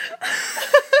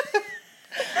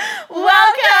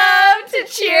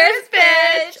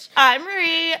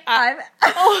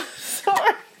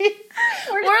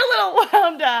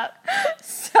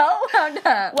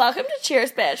Welcome to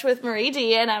Cheers Bitch with Marie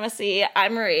D and Emma C.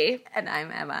 I'm Marie. And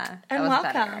I'm Emma. And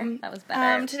welcome. That was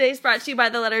better. Today's brought to you by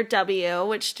the letter W,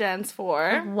 which stands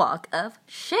for... Walk of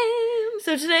Shame.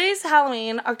 So today's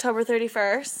Halloween, October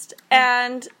 31st,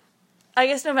 and I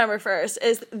guess November 1st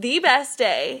is the best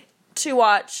day to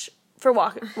watch for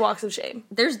Walks of Shame.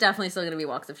 There's definitely still going to be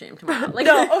Walks of Shame tomorrow.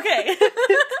 No, okay.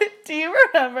 Do you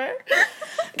remember?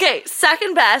 Okay,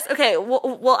 second best. Okay,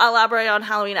 we'll elaborate on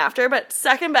Halloween after, but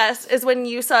second best is when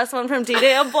you saw someone from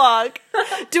Dîner en Blanc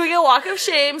doing a Walk of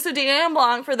Shame. So Dîner en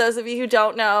Blanc, for those of you who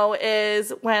don't know,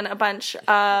 is when a bunch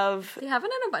of... They have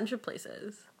it in a bunch of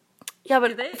places. Yeah,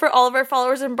 but for all of our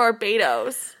followers in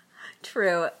Barbados.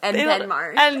 True. And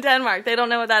Denmark. And Denmark. They don't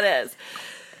know what that is.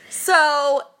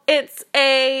 So... It's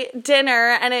a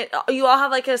dinner, and you all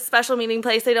have, like, a special meeting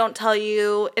place. They don't tell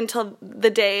you until the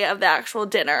day of the actual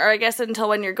dinner, or I guess until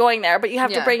when you're going there. But you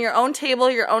have to bring your own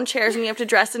table, your own chairs, and you have to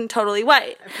dress in totally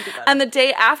white. And the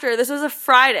day after, this was a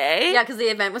Friday. Yeah, because the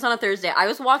event was on a Thursday. I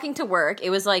was walking to work.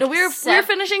 It was, like... No, we were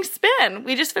finishing Spin.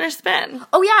 We just finished Spin.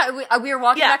 Oh, yeah. We were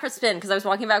walking back for Spin, because I was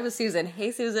walking back with Susan.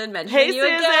 Hey, Susan. Mentioning you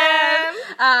again.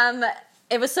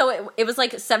 It was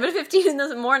like 7:15 in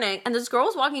the morning, and this girl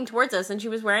was walking towards us, and she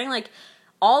was wearing, like,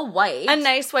 all white. A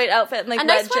nice white outfit and, like,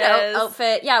 wedges. Nice white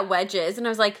outfit, yeah, wedges. And I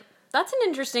was like, that's an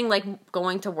interesting, like,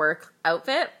 going to work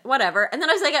outfit, whatever. And then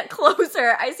as I get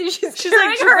closer, I see she's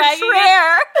like dragging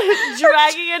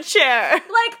a chair.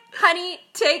 Like, honey,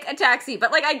 take a taxi.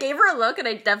 But, like, I gave her a look, and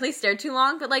I definitely stared too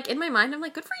long. But, like, in my mind, I'm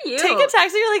like, good for you. Take a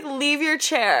taxi or, like, leave your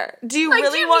chair. Do you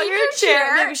really want your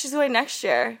chair? Maybe she's going next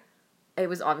year. It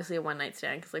was obviously a one-night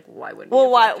stand, because, like, why wouldn't you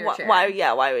take your chair?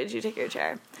 Why would you take your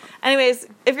chair? Anyways,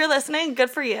 if you're listening, good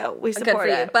for you. We support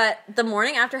it. But the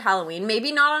morning after Halloween,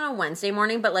 maybe not on a Wednesday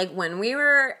morning, but, like, when we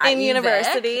were at in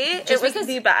university, it was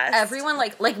the best. Everyone,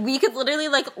 like, we could literally,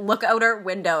 like, look out our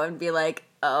window and be like,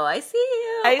 oh, I see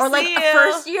you. Or, like, a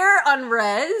first year on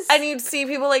res. And you'd see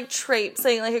people, like,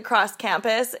 traipsing, like, across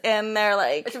campus, and they're,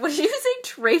 like... What did you say,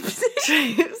 traipsing?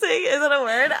 Traipsing? Is it a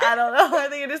word? I don't know. I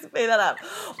think I just made that up.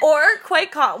 Or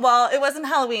well, it wasn't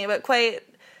Halloween, but quite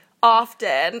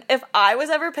often, if I was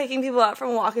ever picking people up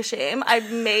from Walk of Shame,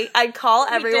 I'd call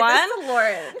everyone. We did this to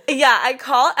Lauren. Yeah, I'd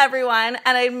call everyone,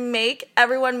 and I'd make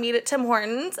everyone meet at Tim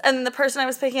Hortons, and the person I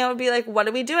was picking up would be like, what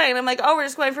are we doing? And I'm like, oh, we're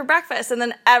just going for breakfast. And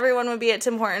then everyone would be at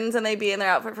Tim Hortons, and they'd be in their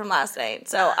outfit from last night.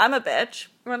 So I'm a bitch.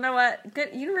 Well, you know what?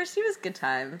 University was good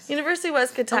times. University was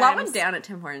good times. A lot went down at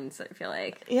Tim Hortons, I feel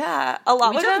like. Yeah, a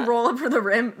lot went down. We just roll up for the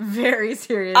rim very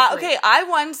seriously. Okay, I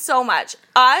won so much.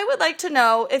 I would like to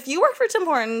know, if you work for Tim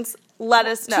Hortons, let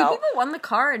us know. 2 people won the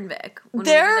car in Vic when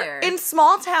we were there. In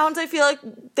small towns, I feel like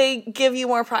they give you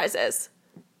more prizes.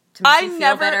 To make you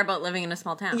feel better about living in a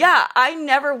small town. Yeah, I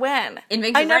never win. In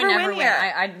Vancouver, I never win.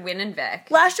 I'd win in Vic.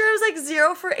 Last year, I was like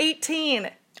 0 for 18.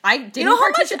 I didn't You know how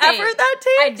much participate. effort that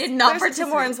takes? I did not participate. Tim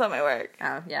Hortons by my work.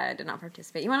 Oh, yeah, I did not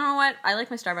participate. You want to know what? I like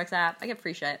my Starbucks app. I get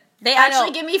free shit. They actually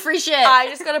give me free shit. I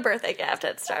just got a birthday gift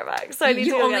at Starbucks, so I need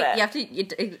to go get it. You have to,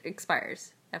 it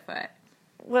expires. FYI.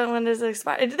 When does it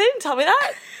expire? They didn't tell me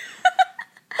that.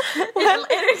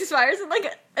 It expires in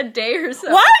like a day or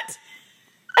so. What?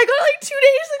 I got it like 2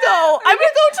 days ago. I'm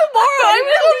gonna go tomorrow. I'm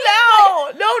gonna go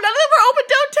now. No, none of them are open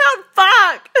downtown.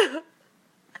 Fuck.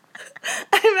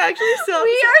 I'm actually so...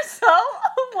 We are so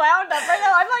wound up right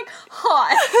now. I'm like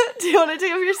hot. Do you want to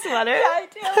take off your sweater? Yeah, I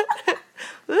do.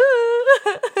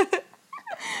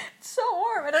 It's so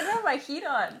warm. I don't have my heat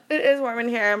on. It is warm in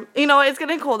here. You know what? It's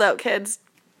getting cold out, kids.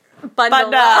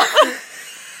 Bundle up.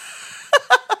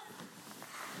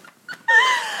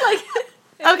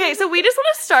 Okay, so we just want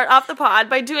to start off the pod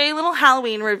by doing a little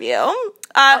Halloween review.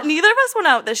 Neither of us went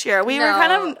out this year. We were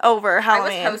kind of over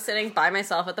Halloween. I was house sitting by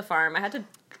myself at the farm. I had to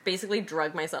basically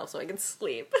drug myself so I could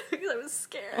sleep because I was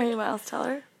scared. Are you Miles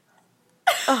Teller?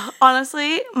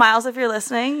 Honestly, Miles, if you're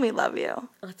listening, we love you.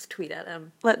 Let's tweet at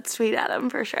him. Let's tweet at him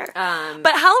for sure.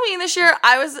 But Halloween this year,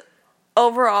 I was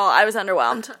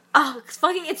underwhelmed. Oh, it's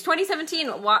 2017.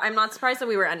 I'm not surprised that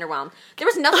we were underwhelmed. There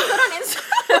was nothing good on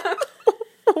Instagram.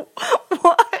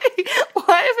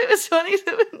 Why if it was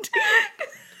 2017?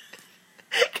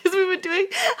 Because we've been doing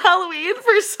Halloween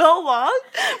for so long,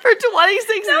 for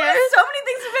 26 years. So many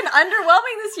things have been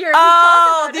underwhelming this year.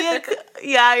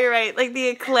 Yeah, you're right. Like the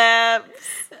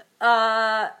eclipse.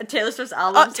 Taylor Swift's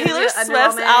album. Taylor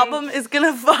Swift's album is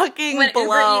gonna fucking when blow.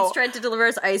 When Uber Eats tried to deliver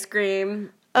us ice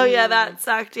cream. Oh yeah, that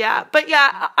sucked. Yeah, but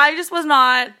yeah, I just was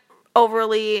not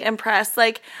overly impressed.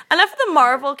 Like, enough of the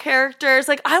Marvel characters.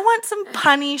 Like, I want some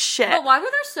punny shit. But why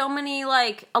were there so many?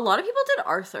 Like, a lot of people did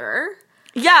Arthur.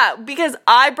 Yeah, because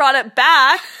I brought it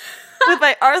back with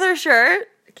my Arthur shirt.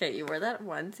 Okay, you wore that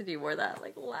once, and you wore that,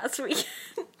 like, last week.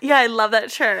 Yeah, I love that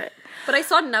shirt. But I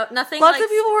saw nothing, Lots of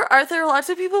people were Arthur. Lots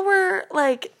of people were,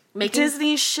 like, making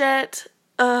Disney shit.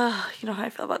 You know how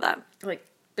I feel about that. Like,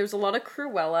 there's a lot of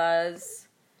Cruellas.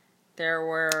 There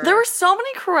were so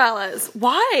many Cruellas.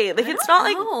 Why? Like, it's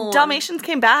not know. like Dalmatians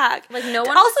came back. Like, no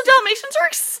one... Also, Dalmatians are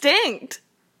extinct.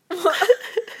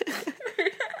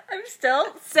 I'm still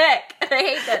sick. I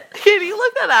hate it. Can you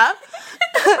look that up?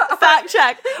 Fact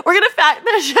check. We're gonna fact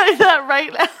check that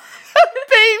right now.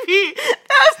 Baby,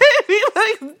 that baby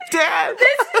looks dead.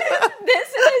 This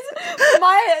is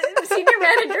my senior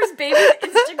manager's baby's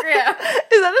Instagram.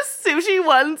 Is that a sushi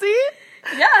onesie?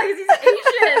 Yeah, because he's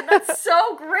Asian. That's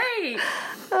so great.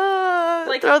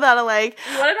 Like, throw that away.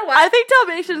 You want to know why? I think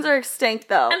Dalmatians are extinct,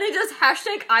 though. And they just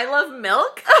hashtag I love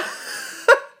milk.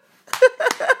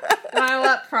 You know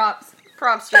what?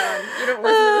 Props, John. You don't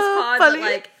listen to this pod, funny.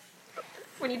 but like,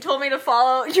 when you told me to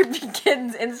follow your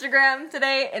kid's Instagram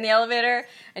today in the elevator,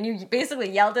 and you basically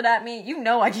yelled it at me, you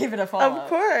know I gave it a follow. Of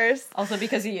course. Also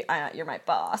because you're my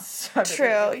boss. So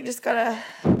True. You just gotta,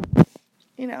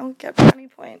 get brownie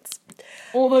points.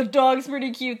 Oh, the dog's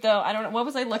pretty cute, though. I don't know. What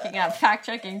was I looking at?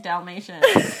 Fact-checking Dalmatians.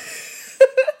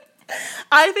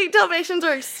 I think Dalmatians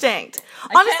are extinct.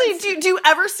 Honestly, do you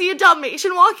ever see a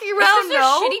Dalmatian walking around? They're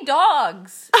shitty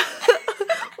dogs.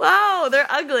 Wow, they're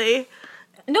ugly.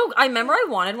 No, I remember I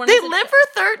wanted one. They live for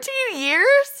 13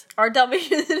 years? Are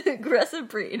Dalmatians an aggressive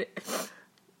breed?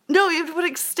 No, you have to put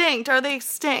extinct. Are they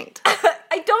extinct?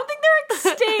 I don't think they're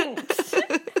extinct.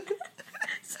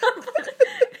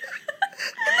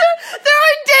 They're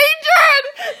endangered!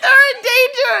 They're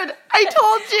endangered! I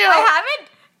told you. I haven't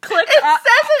clicked It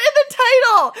says it in the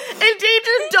title.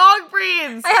 Endangered dog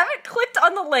breeds. I haven't clicked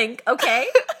on the link, okay?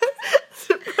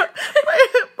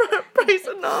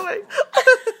 Priceonomics.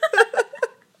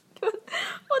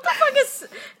 What the fuck is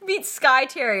meet Sky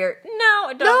Terrier? No,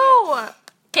 I don't. No.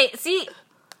 Okay, see.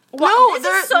 No,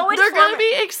 they're they're gonna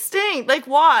be extinct. Like,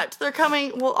 watch. They're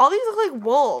coming. Well, all these look like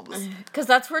wolves. Because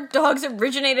that's where dogs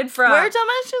originated from. Where are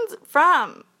Dalmatians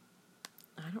from?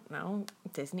 I don't know.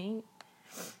 Disney?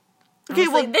 Okay,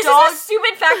 Honestly, well, this dogs... is a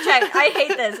stupid fact check. I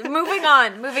hate this. Moving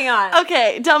on.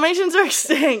 Okay, Dalmatians are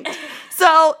extinct.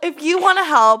 So, if you want to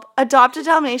help, adopt a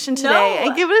Dalmatian today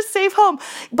and give it a safe home.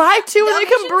 Buy two and you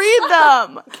can breed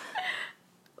them.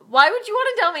 Why would you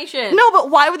want a Dalmatian? No, but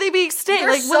why would they be extinct?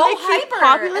 They're like, so when they keep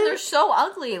hyper and they're so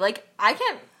ugly. Like, I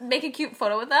can't make a cute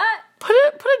photo with that. Put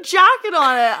a jacket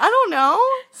on it. I don't know.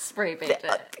 Spray paint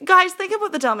it. Guys, think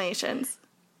about the Dalmatians.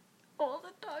 All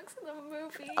the dogs in the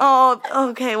movie. Oh,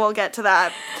 okay, we'll get to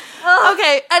that. Ugh.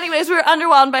 Okay, anyways, we were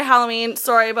underwhelmed by Halloween.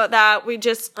 Sorry about that.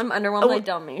 I'm underwhelmed by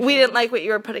Dalmatians. We didn't like what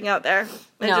you were putting out there.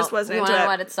 It just wasn't into it. You want to know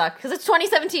what? It sucked. Because it's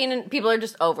 2017 and people are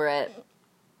just over it.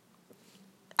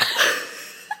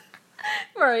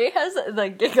 Marie has the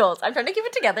giggles. I'm trying to keep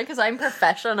it together because I'm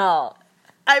professional.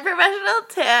 I'm professional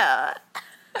too.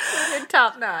 With your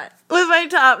top knot. With my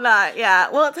top knot, yeah.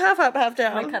 Well, it's half up, half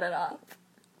down. I'm gonna cut it off.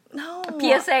 No.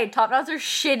 PSA, top knots are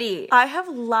shitty. I have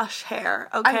lush hair,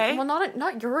 okay? Well,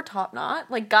 not your top knot.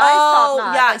 Like, guys' top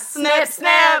knot. Yeah, like,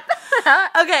 snip.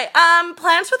 Okay,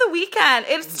 plans for the weekend.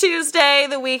 It's Tuesday.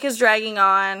 The week is dragging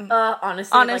on.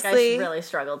 Honestly, like, I really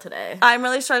struggled today. I'm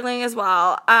really struggling as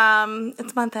well.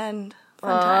 It's month end.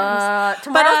 Fun times.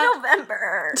 Tomorrow's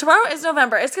November. Tomorrow is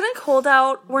November. It's getting cold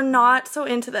out. We're not so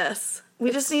into this. We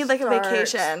just need, like, a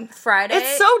vacation. Friday?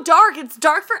 It's so dark. It's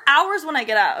dark for hours when I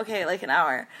get out. Okay, like an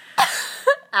hour.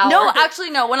 No,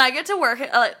 actually, no. When I get to work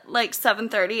at, like,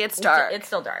 7:30, it's dark. It's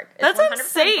still dark. That's unsafe.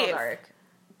 Still dark.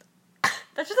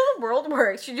 That's just how the world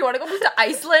works. Should you want to go to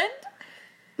Iceland?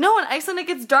 No, in Iceland, it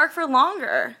gets dark for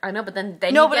longer. I know, but then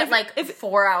you get,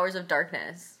 4 hours of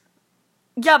darkness.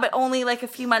 Yeah, but only, like, a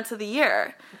few months of the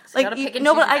year. So but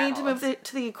I need to move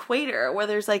to the equator where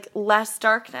there's, like, less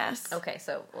darkness. Okay,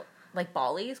 so... Like,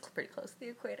 Bali is pretty close to the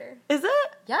equator. Is it?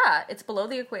 Yeah, it's below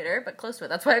the equator, but close to it.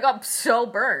 That's why I got so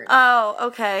burned. Oh,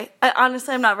 okay.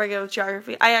 Honestly, I'm not very good with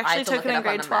geography. I actually took it in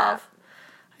grade 12.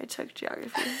 I took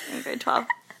geography in grade 12.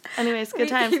 Anyways, good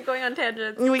times. We keep going on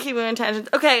tangents.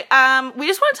 Okay, we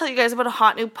just want to tell you guys about a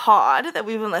hot new pod that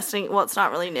we've been listening. Well, it's not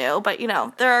really new, but,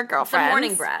 they're our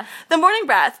girlfriends. The Morning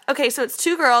Breath. Okay, so it's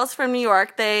two girls from New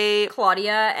York.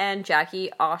 Claudia and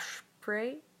Jackie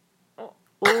Osprey.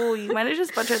 Oh, you might have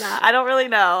just butchered that. I don't really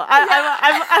know.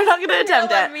 I'm not going to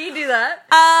attempt it. Let me do that.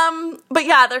 But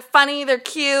yeah, they're funny. They're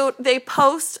cute. They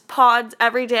post pods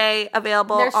every day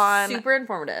available They're super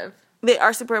informative. They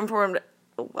are super informative.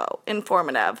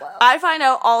 Informative. Whoa. I find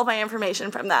out all of my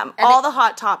information from them. And all the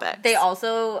hot topics. They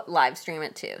also live stream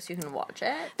it too, so you can watch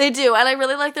it. They do, and I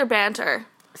really like their banter.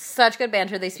 Such good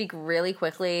banter. They speak really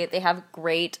quickly. They have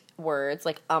great words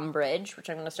like umbrage, which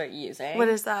I'm going to start using. What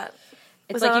is that?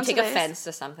 It's like you take offense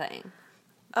to something.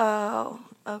 Oh,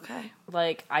 okay.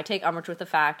 Like, I take umbrage with the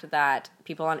fact that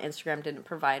people on Instagram didn't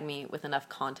provide me with enough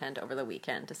content over the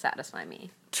weekend to satisfy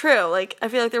me. True. Like, I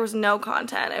feel like there was no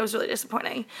content. It was really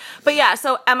disappointing. But yeah,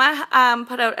 so Emma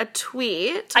put out a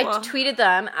tweet. I tweeted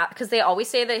them because they always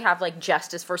say they have, like,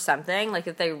 justice for something. Like,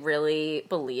 if they really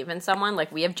believe in someone.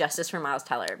 Like, we have justice for Miles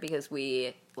Teller because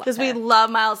we love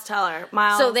Miles Teller.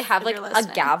 So they have, like, a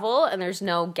gavel, and there's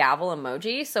no gavel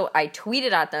emoji. So I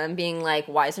tweeted at them being like,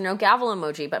 why is there no gavel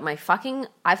emoji? But my fucking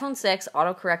iPhone 6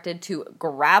 auto-corrected to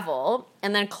gravel.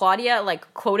 And then Claudia,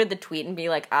 like, quoted the tweet and be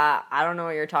like, I don't know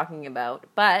what you're talking about.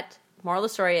 But moral of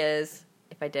the story is,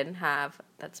 if I didn't have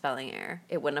that spelling error,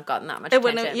 it wouldn't have gotten that much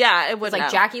attention. It wouldn't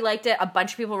like, Jackie liked it. A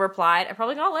bunch of people replied. I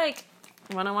probably got, like...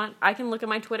 I can look at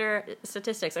my Twitter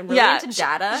statistics. I'm really into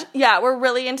data. We're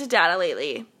really into data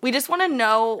lately. We just want to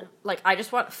know... Like, I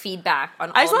just want feedback on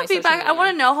all I just of want my feedback. social media. I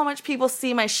want to know how much people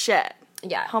see my shit.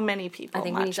 Yeah. How many people. I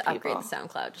think we need to upgrade the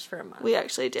SoundCloud just for a month. We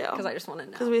actually do. Because I just want to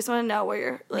know. Because we just want to know where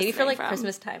you're listening Maybe for, like, from.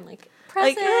 Christmas time. Like,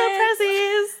 presents. Like,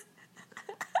 prezzies.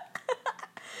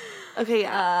 Okay,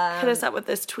 yeah. Hit us up with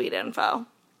this tweet info.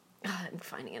 I'm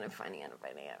finding it.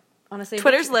 Honestly,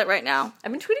 Twitter's lit right now.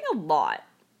 I've been tweeting a lot.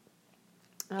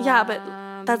 Yeah,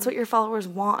 but that's what your followers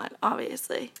want,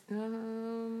 obviously.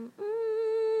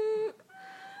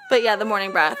 But yeah, The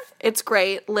Morning Breath. It's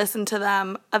great. Listen to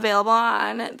them. Available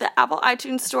on the Apple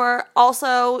iTunes store.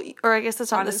 Also, or I guess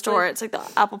it's not the store. It's like the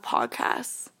Apple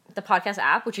Podcasts. The podcast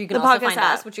app, which you can also find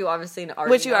us, which you obviously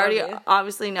already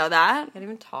obviously know that. I can't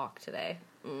even talk today.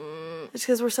 It's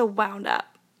because we're so wound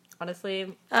up.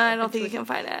 Honestly. I don't think you can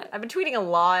find it. I've been tweeting a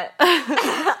lot.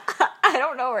 I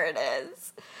don't know where it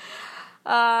is.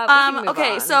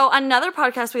 Okay, so another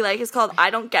podcast we like is called I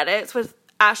Don't Get It. It's with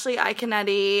Ashley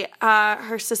Iaconetti,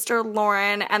 her sister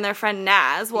Lauren, and their friend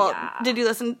Naz. Well, did you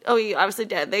listen? Oh, you obviously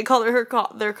did. They called her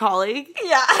their colleague.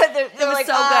 Yeah, they're like,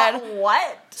 so good.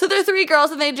 What? So they're three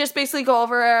girls, and they just basically go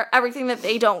over everything that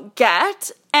they don't get.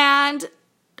 And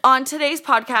on today's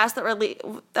podcast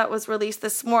that was released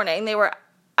this morning, they were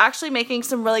actually making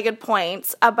some really good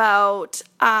points about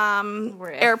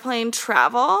airplane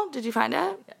travel. Did you find it?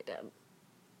 Yeah, I did.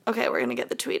 Okay, we're going to get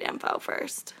the tweet info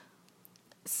first.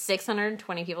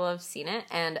 620 people have seen it,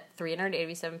 and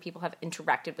 387 people have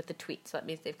interacted with the tweet, so that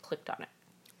means they've clicked on it.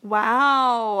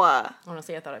 Wow.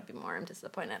 Honestly, I thought I'd be more. I'm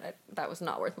disappointed. That was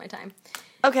not worth my time.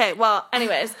 Okay, well,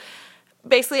 anyways,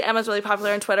 basically, Emma's really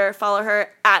popular on Twitter. Follow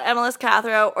her at Emilys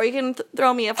Cathro, or you can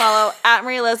throw me a follow at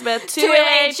Marie Elizabeth. 2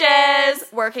 H's.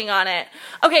 Working on it.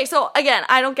 Okay, so again,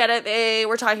 I don't get it. They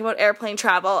were talking about airplane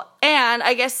travel, and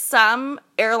I guess some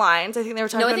airlines, I think they were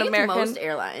talking about American. It's most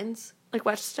airlines. Like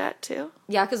WestJet, too?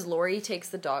 Yeah, because Lori takes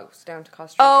the dogs down to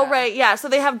Costa Rica. Oh, right, yeah. So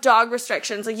they have dog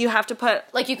restrictions. Like, you have to put...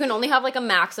 Like, you can only have, like, a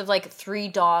max of, like, 3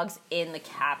 dogs in the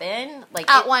cabin. Like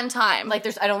at one time. Like,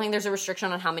 I don't think there's a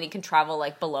restriction on how many can travel,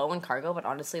 like, below in cargo, but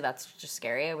honestly, that's just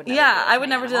scary. I would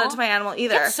never do that to my animal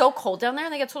either. It's so cold down there,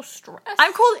 and they get so stressed.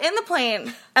 I'm cold in the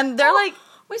plane, and they're like...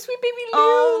 My sweet baby Lou.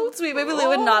 Oh, sweet baby Lou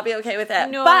would not be okay with it.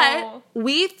 No. But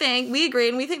we agree,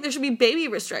 and we think there should be baby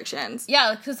restrictions.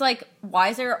 Yeah, because, like, why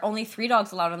is there only 3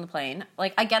 dogs allowed on the plane?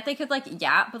 Like, I get they could, like,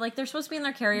 yap, but, like, they're supposed to be in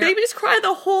their carrier. Babies cry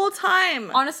the whole time.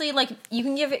 Honestly, like, you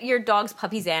can give your dogs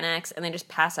puppy Xanax, and they just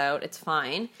pass out. It's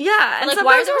fine. Yeah, and like,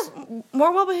 sometimes they're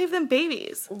more well-behaved than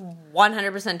babies.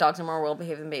 100% dogs are more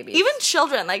well-behaved than babies. Even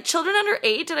children. Like, children under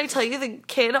 8, did I tell you the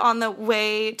kid on the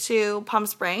way to Palm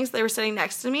Springs, they were sitting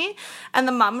next to me, and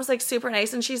the mom was, like, super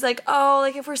nice, and she's like, oh,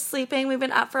 like, if we're sleeping, we've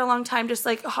been up for a long time, just,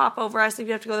 like, hop over us if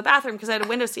you have to go to the bathroom, because I had a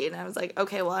window seat, and I was like,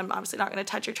 okay, well, I'm obviously not going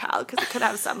to touch your child, because it could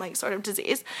have some, like, sort of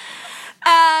disease.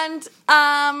 And,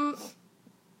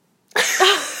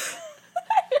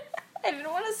 I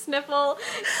didn't want to sniffle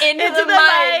into the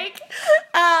mic.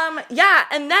 Yeah,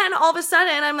 and then all of a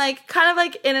sudden, I'm, like, kind of,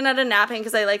 like, in and out of napping,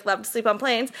 because I, like, love to sleep on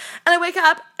planes, and I wake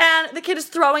up, and the kid is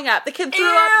throwing up. The kid threw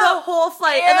up the whole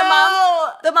flight, and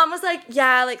the mom was like,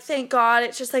 yeah, like, thank God,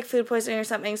 it's just, like, food poisoning or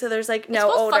something, so there's, like, no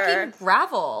odor. It's fucking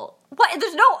gravel. What?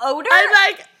 There's no odor? I'm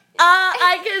like...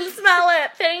 I can smell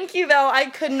it. Thank you, though. I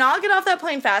could not get off that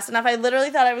plane fast enough. I literally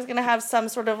thought I was going to have some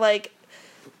sort of, like,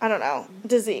 I don't know,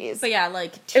 disease. But yeah,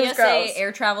 like, TSA,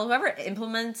 air travel, whoever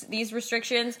implements these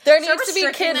restrictions, there needs to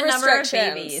be kid the restrictions.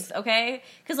 Number of babies, okay?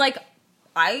 Because, like,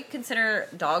 I consider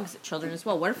dogs children as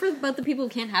well. What about the people who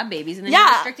can't have babies and then you're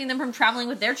restricting them from traveling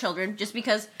with their children just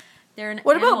because they're an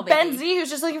What animal about Ben baby? Z, who's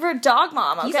just looking for a dog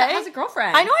mom, okay? He has a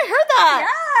girlfriend. I know, I heard that.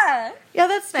 Yeah. Yeah,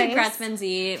 that's nice. Congrats, Ben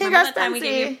Z. Congrats, Remember that time Ben we Z.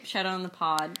 gave you a shout out on the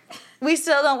pod? We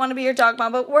still don't want to be your dog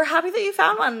mom, but we're happy that you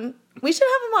found one. We should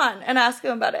have him on and ask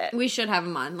him about it. We should have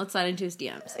him on. Let's slide into his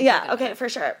DMs. Yeah, okay, for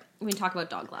sure. We can talk about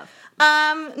dog love.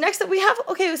 Next up we have,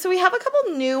 so we have a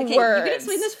couple new words. You can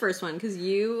explain this first one, because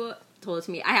you told it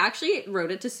to me. I actually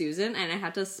wrote it to Susan, and I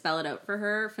had to spell it out for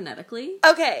her phonetically.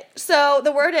 Okay, so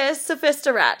the word is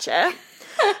sophistiratchet.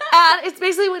 And it's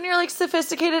basically when you're, like,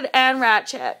 sophisticated and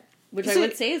ratchet. Which I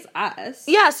would say is us.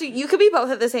 Yeah, so you could be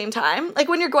both at the same time. Like,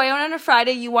 when you're going out on a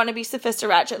Friday, you want to be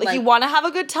sophistiratchet. Like, you want to have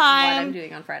a good time. What I'm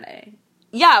doing on Friday.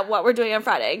 Yeah, what we're doing on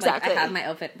Friday, exactly. Like, I have my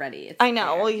outfit ready. It's I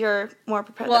know, there. well, you're more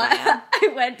prepared than I am.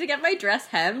 I went to get my dress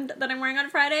hemmed that I'm wearing on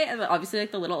Friday, and obviously,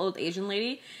 like, the little old Asian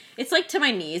lady, it's, like, to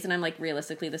my knees, and I'm like,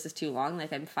 realistically, this is too long.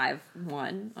 Like, I'm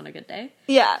 5'1" on a good day.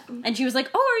 Yeah. And she was like,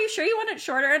 oh, are you sure you want it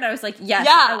shorter? And I was like, yes,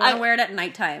 yeah, I want to wear it at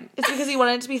nighttime. It's because you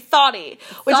wanted it to be thoughty,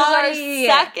 which is our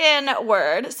second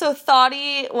word. So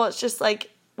thoughty, well, it's just,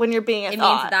 like, when you're being a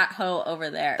thought. It means that hoe over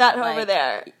there. That hoe over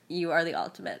there. You are the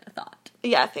ultimate thought.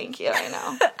 Yeah, thank you, I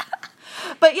know.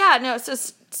 But yeah, no, so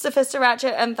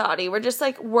sophistiratchet and thoughty. We're just,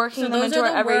 like, working them into our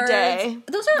everyday.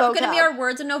 Those are going to be our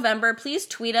words in November. Please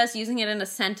tweet us using it in a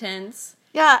sentence.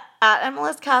 Yeah, at Emma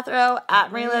Cathro,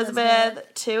 at Marie Elizabeth,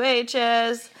 2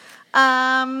 H's.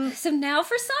 So now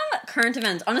for some current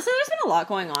events. Honestly, there's been a lot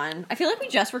going on. I feel like we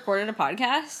just recorded a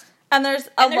podcast. And there's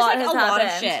a lot like, has a happened. lot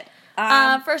of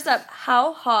shit. First up,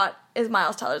 how hot is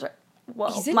Miles Teller's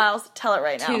Miles Teller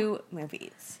right now? 2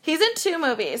 movies. He's in 2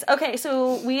 movies. Okay,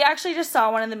 so we actually just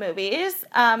saw one of the movies.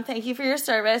 Thank you for your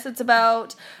service. It's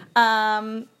about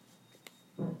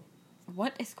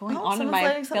what is going on in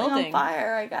my building? On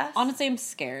fire, I guess. Honestly, I'm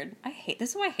scared. This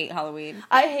is why I hate Halloween.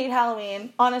 I hate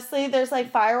Halloween. Honestly, there's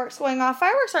like fireworks going off.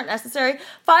 Fireworks aren't necessary.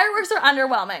 Fireworks are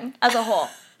underwhelming as a whole.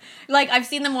 Like, I've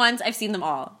seen them once, I've seen them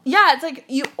all. Yeah, it's like,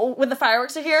 when the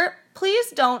fireworks are here,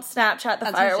 please don't Snapchat the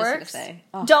fireworks. What I was just gonna say.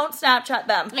 Oh. Don't Snapchat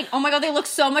them. Like, oh my god, they look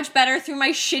so much better through my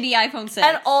shitty iPhone 6.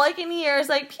 And all I can hear is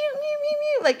like, pew, pew, pew,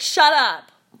 pew. Like, shut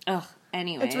up. Ugh,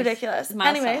 anyways. It's ridiculous.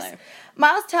 Miles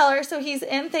Miles Teller, so he's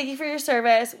in Thank You for Your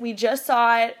Service. We just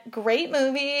saw it. Great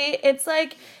movie. It's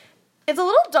like, it's a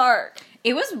little dark.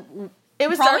 It was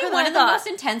probably one of the most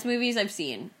intense movies I've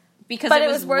seen. But it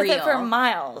was worth it for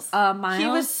Miles. Miles. He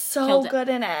was so good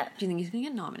in it. Do you think he's going to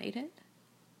get nominated?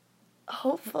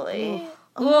 Hopefully.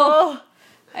 Oh.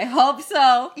 I hope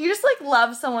so. You just, like,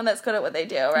 love someone that's good at what they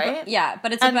do, right? Yeah,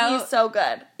 but it's and he's so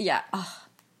good. Yeah.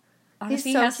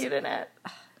 Honestly, he's so cute in it.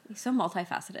 He's so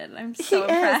multifaceted. I'm so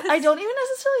impressed. I don't even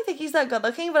necessarily think he's that good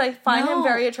looking, but I find him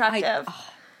very attractive.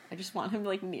 I just want him,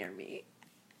 like, near me.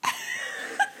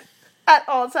 At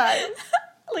all times.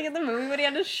 Like in the movie when he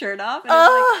had his shirt off and his,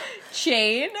 like,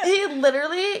 chain. He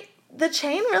literally, the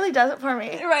chain really does it for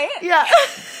me. Right? Yeah.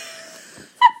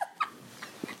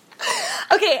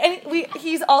 Okay, and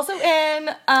he's also in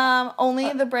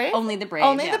Only the Brave. Only the Brave.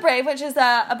 Only the Brave, which is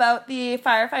about the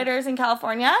firefighters in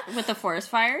California. With the forest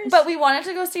fires. But we wanted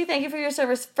to go see Thank You for Your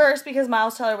Service first because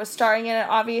Miles Teller was starring in it,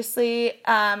 obviously,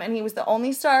 and he was the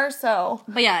only star, so.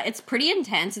 But yeah, it's pretty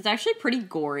intense. It's actually pretty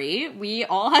gory. We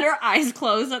all had our eyes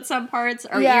closed at some parts,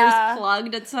 our ears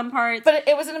plugged at some parts. But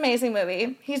it was an amazing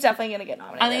movie. He's definitely going to get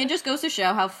nominated. I think it just goes to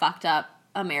show how fucked up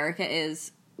America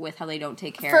is with how they don't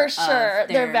take care for sure. of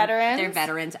their veterans. Their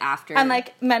veterans after. And,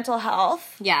 like, mental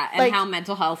health. Yeah, and like, how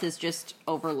mental health is just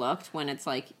overlooked when it's,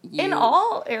 like, in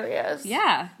all areas.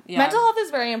 Yeah. Mental health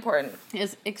is very important.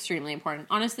 It's extremely important.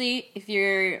 Honestly, if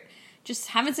you're just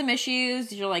having some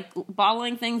issues, you're, like,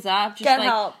 bottling things up, just, get like,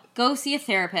 help. Go see a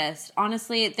therapist.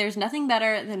 Honestly, there's nothing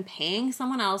better than paying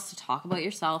someone else to talk about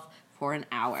yourself for an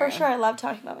hour. For sure. I love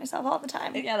talking about myself all the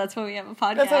time. Yeah, that's why we have a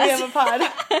podcast. That's why we have a pod.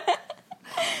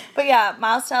 But yeah,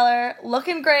 Miles Teller,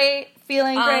 looking great,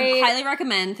 feeling great. Highly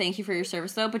recommend Thank You for Your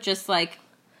Service, though, but just, like,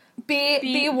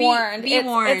 be warned. Be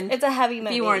warned. It's a heavy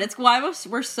movie. Be warned. It's why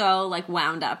we're so, like,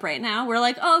 wound up right now. We're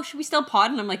like, oh, should we still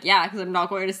pod? And I'm like, yeah, because I'm not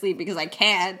going to sleep because I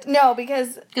can't. No,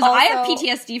 because I have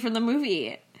PTSD from the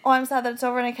movie. Oh, I'm sad that it's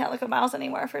over and I can't look at Miles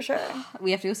anymore, for sure.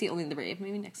 We have to go see Only the Brave,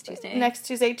 maybe next Tuesday. Next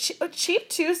Tuesday. Cheap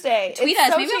Tuesday. Tweet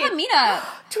us. Maybe we'll have a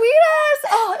meetup. Tweet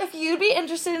us! Oh, if you'd be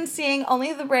interested in seeing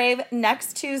Only the Brave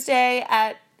next Tuesday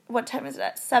at, what time is it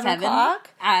at? 7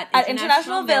 o'clock? At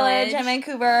International Village in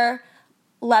Vancouver.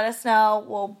 Let us know.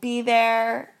 We'll be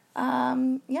there. Yeah.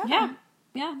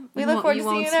 We look forward to seeing you there.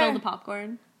 You won't spill the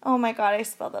popcorn. Oh my god, I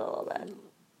spilled it a little bit.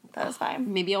 That was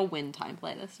fine. Maybe I'll win time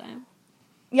play this time.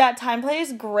 Yeah, time play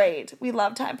is great. We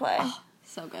love time play. Oh,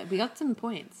 so good. We got some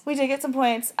points. We did get some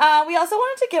points. We also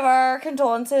wanted to give our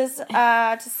condolences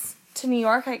to New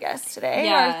York, I guess, today.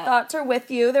 Yeah. Our thoughts are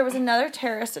with you. There was another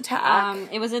terrorist attack.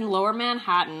 It was in Lower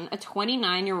Manhattan. A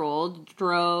 29-year-old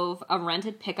drove a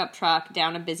rented pickup truck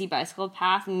down a busy bicycle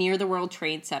path near the World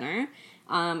Trade Center.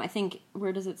 I think,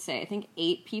 where does it say? I think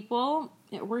 8 people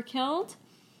were killed.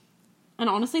 And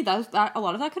honestly, a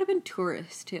lot of that could have been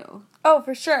tourists, too. Oh,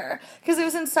 for sure. Because it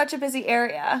was in such a busy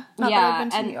area. Not that I've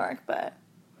been to New York, but...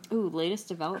 Ooh, latest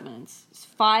developments.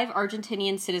 5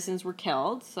 Argentinian citizens were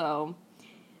killed, so...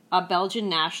 A Belgian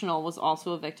national was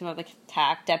also a victim of the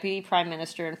attack. Deputy Prime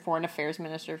Minister and Foreign Affairs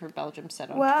Minister for Belgium said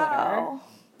on Twitter.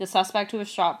 The suspect who was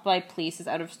shot by police is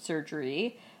out of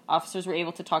surgery. Officers were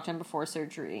able to talk to him before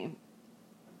surgery.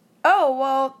 Oh,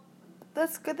 well,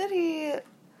 that's good that he...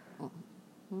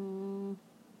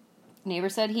 Neighbor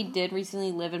said he did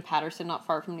recently live in Paterson, not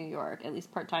far from New York, at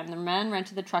least part-time. The man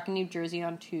rented the truck in New Jersey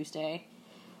on Tuesday.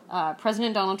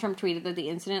 President Donald Trump tweeted that the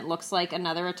incident looks like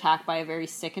another attack by a very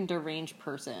sick and deranged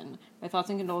person. My thoughts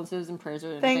and condolences and prayers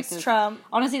are... Thanks, Trump.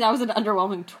 Honestly, that was an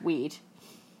underwhelming tweet.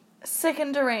 Sick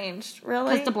and deranged,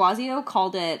 really? Because de Blasio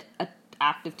called it an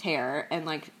act of terror, and,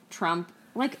 Trump,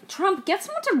 get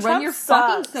someone to run your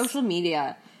fucking social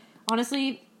media.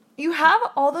 Honestly... You have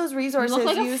all those resources. You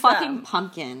look like a fucking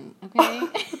pumpkin, okay?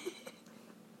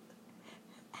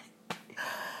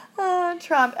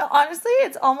 Trump. Honestly,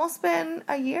 it's almost been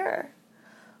a year.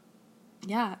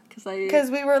 Yeah, because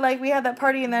we were we had that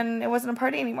party and then it wasn't a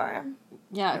party anymore.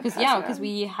 Yeah, because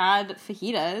we had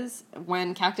fajitas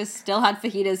when Cactus still had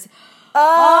fajitas.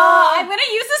 Oh, I'm gonna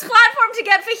use this platform to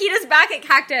get fajitas back at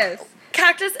Cactus.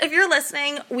 Cactus, if you're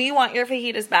listening, we want your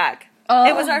fajitas back. Oh.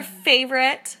 It was our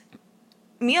favorite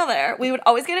meal there. We would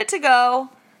always get it to go.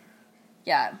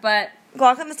 Yeah, but...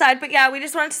 Glock on the side. But yeah, we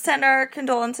just wanted to send our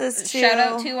condolences to... Shout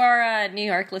out to our New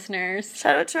York listeners.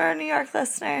 Shout out to our New York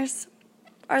listeners.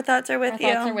 Our thoughts are with you.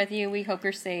 Our thoughts are with you. We hope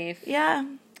you're safe. Yeah.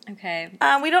 Okay.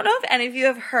 We don't know if any of you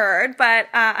have heard, but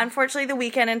unfortunately The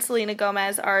Weeknd and Selena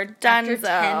Gomez are done. After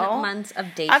 10 months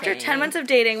of dating. After 10 months of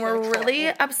dating, we're really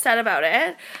upset about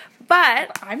it.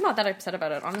 But... I'm not that upset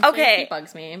about it, honestly. Okay. It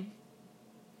bugs me.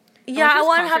 Yeah,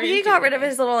 well, I'm happy he got rid of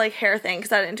his little, hair thing, because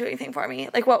that didn't do anything for me.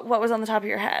 What was on the top of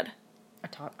your head?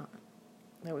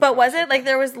 But was it?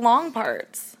 There was long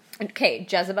parts. Okay,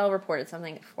 Jezebel reported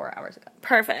something 4 hours ago.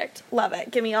 Perfect. Love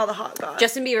it. Give me all the hot goss.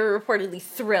 Justin Bieber reportedly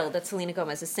thrilled that Selena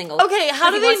Gomez is single. Okay,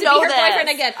 how do they know this? Boyfriend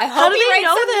again. I hope he writes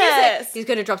some music. He's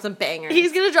going to drop some bangers.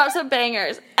 He's going to drop some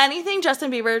bangers. Anything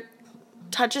Justin Bieber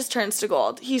touches turns to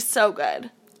gold. He's so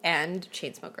good. And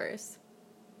Chainsmokers.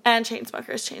 And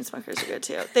Chainsmokers. Chainsmokers are good,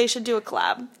 too. They should do a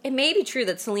collab. It may be true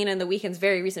that Selena and The Weeknd's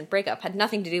very recent breakup had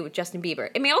nothing to do with Justin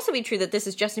Bieber. It may also be true that this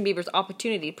is Justin Bieber's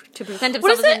opportunity to present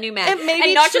himself as a new man. It may be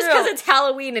and not true. Just because it's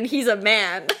Halloween and he's a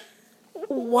man.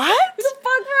 What? Who the fuck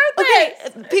wrote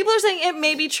this? Okay, people are saying it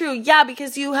may be true. Yeah,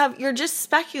 because you're just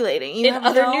speculating. In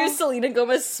other news, Selena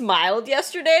Gomez smiled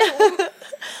yesterday.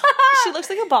 She looks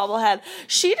like a bobblehead.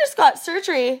 She just got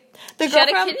surgery. She had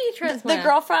a kidney transplant. The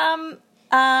girl from...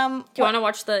 Do you want to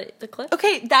watch the clip?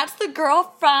 Okay, that's the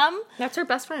girl from... That's her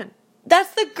best friend. That's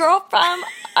the girl from...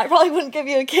 I probably wouldn't give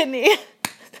you a kidney.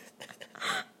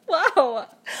 Wow.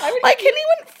 My kidney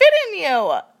wouldn't fit in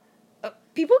you.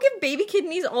 People give baby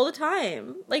kidneys all the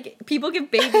time. People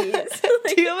give babies.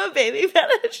 Do you have a baby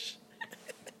fetish?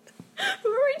 Who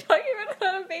are we talking about who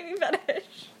had a baby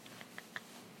fetish?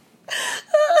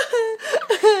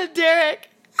 Derek.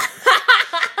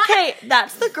 Hey,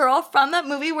 that's the girl from that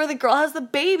movie where the girl has the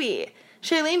baby.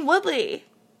 Shailene Woodley.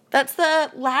 That's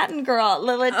the Latin girl,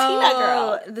 the Latina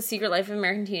girl. The Secret Life of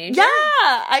American Teenager? Yeah,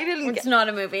 I didn't... It's not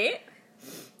a movie.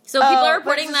 So people are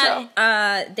reporting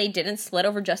that they didn't split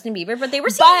over Justin Bieber, but they were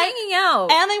seen hanging out.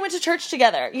 And they went to church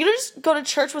together. You don't just go to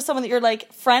church with someone that you're,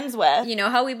 friends with. You know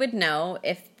how we would know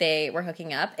if they were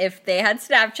hooking up? If they had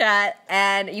Snapchat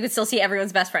and you could still see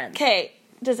everyone's best friends. Okay.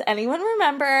 Does anyone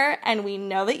remember, and we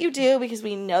know that you do because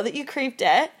we know that you creeped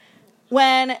it,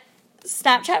 when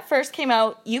Snapchat first came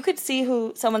out, you could see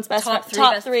who someone's top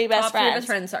three best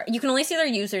friends are. You can only see their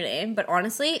username, but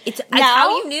honestly, it's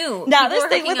how you knew. Now this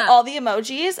thing with all the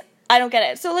emojis, I don't get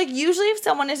it. So usually if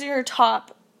someone is your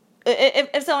top,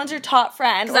 if someone's your top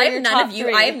friend, or I have none of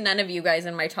you. I have none of you guys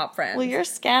in my top friends. Well, you're a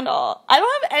scandal. I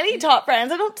don't have any top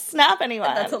friends. I don't snap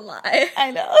anyone. That's a lie. I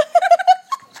know.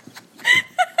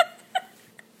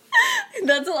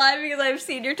 That's a lie because I've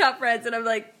seen your top friends and I'm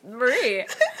like, Marie,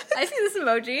 I see this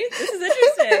emoji. This is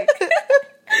interesting.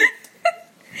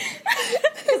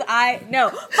 Because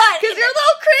because you're a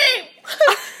little creep.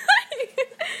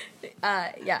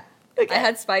 Yeah. Okay. I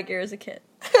had spy gear as a kid.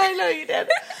 I know you did.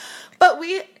 But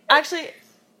we actually,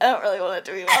 I don't really want it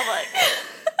to be public.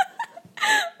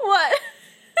 What?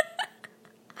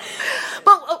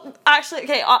 But actually,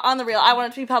 okay, on the real, I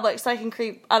want it to be public so I can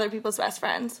creep other people's best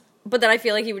friends. But then I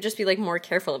feel like he would just be more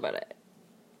careful about it.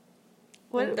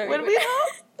 Would we know?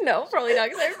 No, probably not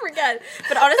because I forget.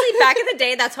 But honestly, back in the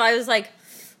day, that's why I was like,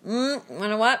 You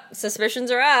know what?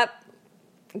 Suspicions are up.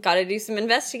 Gotta do some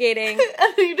investigating.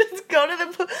 And then you just go to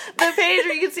the page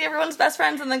where you can see everyone's best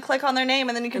friends and then click on their name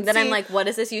and then you can see. I'm like, what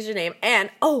is this username? And,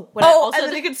 and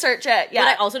then you can search it. Yeah. What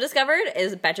I also discovered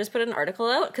is Betches put an article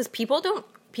out, because people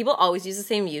always use the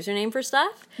same username for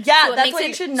stuff. Yeah, so that's why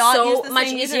you should not use the same much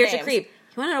easier to creep.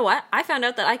 You wanna know what? I found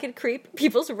out that I could creep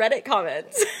people's Reddit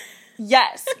comments.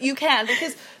 Yes, you can,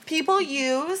 because people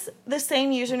use the same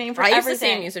username for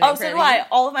everything. Use the same username so do I.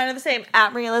 All of mine are the same.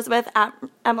 At Marie Elizabeth, at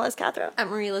Emma Liz Cathro. At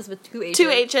Marie Elizabeth, 2 H's. 2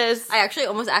 H's. I actually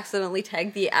almost accidentally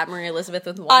tagged the at Marie Elizabeth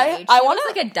with 1 H. I want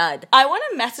like a dud. I want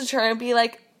to message her and be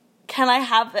like, can I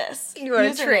have this? You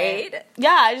want to trade?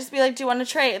 Yeah, I just be like, do you want to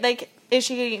trade? Like, is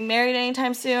she getting married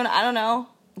anytime soon? I don't know.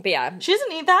 But yeah. She doesn't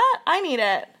need that. I need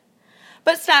it.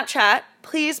 But Snapchat,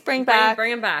 please bring back.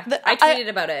 Bring him back. I tweeted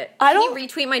about it. Can you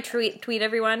retweet my tweet,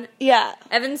 everyone? Yeah.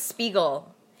 Evan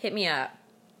Spiegel, hit me up.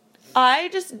 I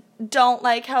just don't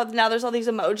like how now there's all these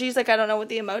emojis. Like, I don't know what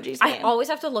the emojis mean. I always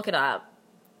have to look it up.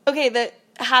 Okay, the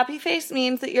happy face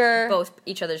means that you're... both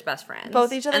each other's best friends.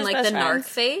 Both each other's best friends. And, like, the narc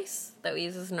face that we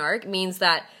use as narc means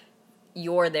that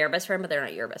you're their best friend, but they're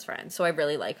not your best friend. So I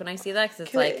really like when I see that, because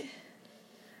it's like...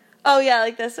 Oh, yeah,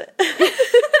 like this.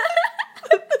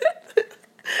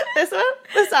 This one?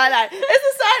 The side eye. It's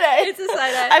a side eye. It's a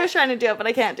side eye. I was trying to do it, but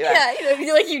I can't do it. Yeah, you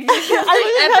feel like you I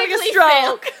was having a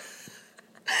stroke.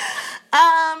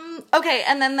 Okay,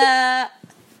 and then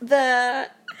the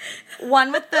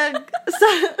one with the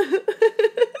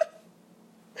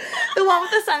the one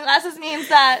with the sunglasses means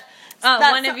that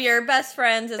one of your best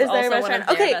friends is also one of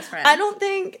their best friends. I don't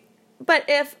think, but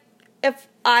if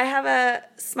I have a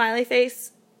smiley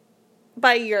face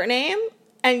by your name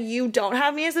and you don't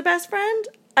have me as a best friend,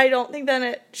 I don't think then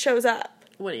it shows up.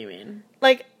 What do you mean?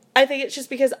 Like, I think it's just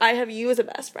because I have you as a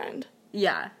best friend.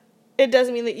 Yeah. It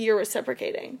doesn't mean that you're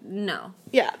reciprocating. No.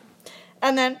 Yeah.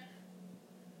 And then,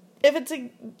 if it's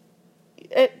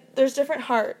there's different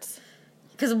hearts.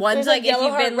 Because one's like if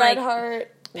you've heart, been red like,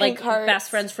 heart, pink like hearts. best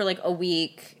friends for like a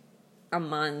week, a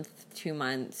month, 2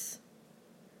 months.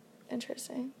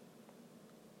 Interesting.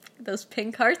 Those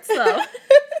pink hearts, though.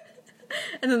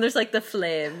 And then there's like the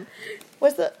flame.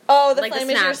 What's the like flame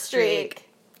the is your streak.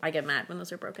 I get mad when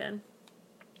those are broken.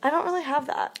 I don't really have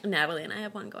that. Natalie and I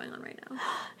have one going on right now.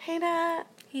 Hey, Nat.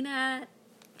 Hey, Nat.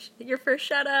 Your first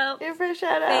shout out. Your first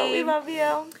shout out. We love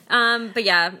you. But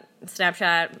yeah,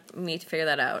 Snapchat, we need to figure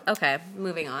that out. Okay,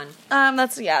 moving on.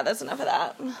 That's enough of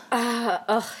that.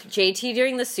 JT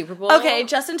during the Super Bowl. Okay,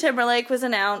 Justin Timberlake was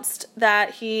announced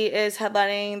that he is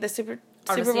headlining the Super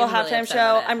Bowl halftime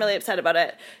show. I'm really upset about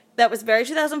it. That was very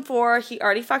 2004. He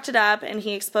already fucked it up, and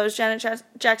he exposed Janet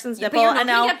Jackson's nipple. But you're not and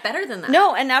gonna now get better than that.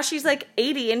 No, and now she's like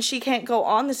 80, and she can't go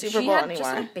on the Super Bowl anymore. She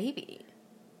had just a baby.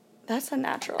 That's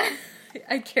unnatural.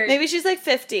 I care. Maybe she's like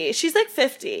 50. She's like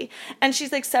 50, and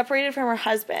she's like separated from her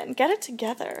husband. Get it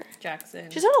together,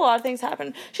 Jackson. She's had a lot of things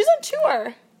happen. She's on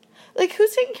tour. Like,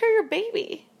 who's taking care of your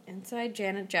baby? Inside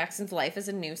Janet Jackson's life as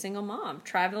a new single mom,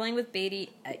 traveling with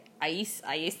baby Aisa.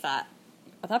 I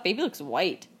thought baby looks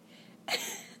white.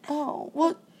 Oh,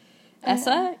 well.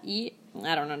 Essa? I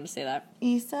don't know how to say that.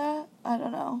 Issa? I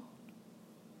don't know.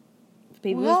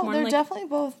 Baby was born they're like definitely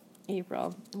both.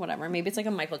 April. Whatever. Maybe it's like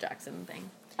a Michael Jackson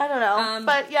thing. I don't know.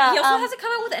 But yeah. He also hasn't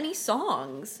come out with any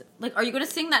songs. Like, are you going to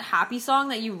sing that happy song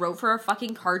that you wrote for a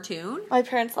fucking cartoon? My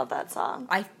parents love that song.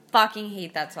 I fucking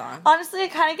hate that song. Honestly,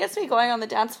 it kind of gets me going on the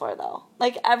dance floor, though.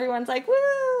 Like, everyone's like,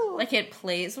 woo! Like, it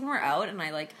plays when we're out, and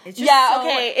I, like, it's just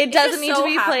it doesn't need to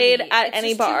be played at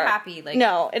any bar. It's too happy. Like,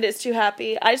 no, it is too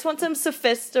happy. I just want some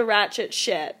ratchet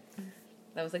shit.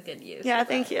 That was a good use. Yeah,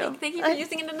 thank you. Thank you for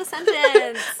using it in a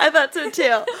sentence. I thought so,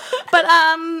 too. But,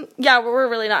 yeah, we're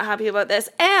really not happy about this.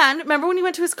 And, remember when you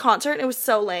went to his concert and it was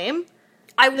so lame?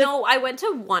 I went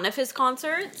to one of his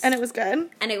concerts. And it was good?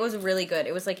 And it was really good.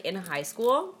 It was, like, in high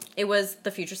school. It was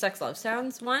the Future Sex Love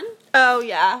Sounds one. Oh,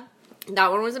 yeah.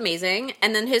 That one was amazing.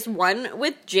 And then his one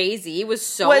with Jay-Z was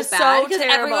so bad. Because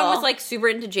everyone was, like, super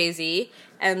into Jay-Z.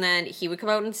 And then he would come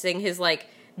out and sing his, like,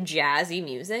 jazzy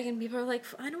music. And people are like,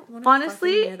 I don't want to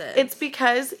honestly, hear this. It's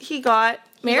because he got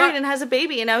married and has a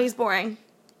baby. And now he's boring.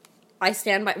 I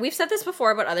stand by. We've said this before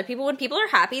about other people. When people are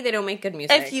happy, they don't make good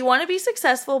music. If you want to be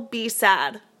successful, be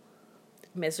sad.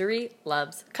 Misery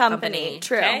loves company.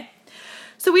 True. Okay?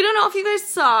 So we don't know if you guys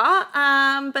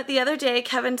saw, but the other day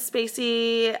Kevin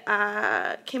Spacey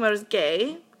came out as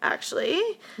gay, actually.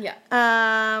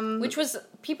 Yeah. Which was,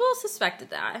 people suspected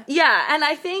that. Yeah, and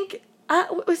I think,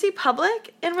 was he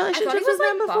public in relationship with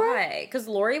them before? Because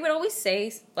Lori would always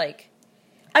say, like...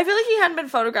 I feel like he hadn't been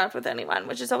photographed with anyone,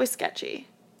 which is always sketchy.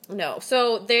 No.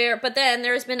 But then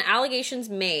there's been allegations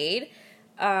made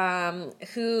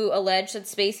who alleged that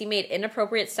Spacey made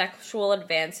inappropriate sexual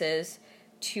advances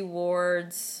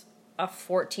towards a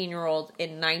 14-year-old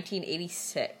in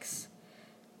 1986.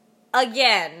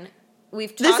 Again,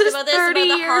 we've talked about this 30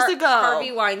 about the years ago.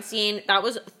 Harvey Weinstein. That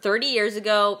was 30 years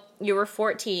ago. You were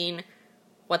 14.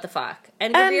 What the fuck?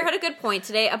 And Greer had a good point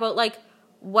today about, like,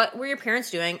 what were your parents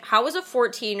doing? How was a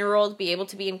 14-year-old be able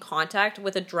to be in contact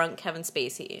with a drunk Kevin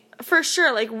Spacey? For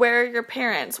sure. Like, where are your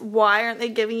parents? Why aren't they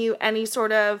giving you any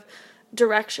sort of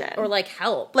direction? Or, like,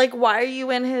 help? Like, why are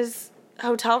you in his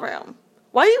hotel room?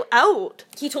 Why are you out?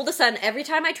 He told the Sun, every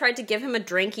time I tried to give him a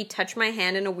drink, he touched my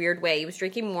hand in a weird way. He was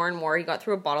drinking more and more. He got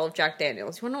through a bottle of Jack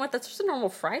Daniels. You wanna know what? That's just a normal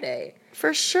Friday.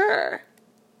 For sure.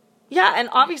 Yeah, and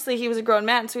obviously he was a grown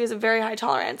man, so he has a very high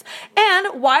tolerance.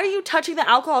 And why are you touching the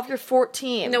alcohol if you're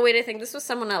 14? No, wait, I think this was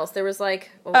someone else. There was,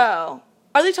 like... Oh.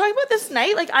 Are they talking about this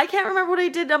night? Like, I can't remember what I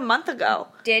did a month ago.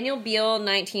 Daniel Beale,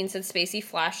 19, said Spacey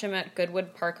flashed him at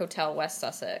Goodwood Park Hotel, West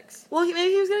Sussex. Well,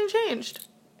 maybe he was getting changed.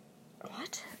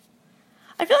 What?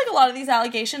 I feel like a lot of these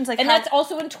allegations, like... And that's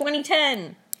also in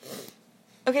 2010.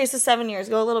 Okay, so 7 years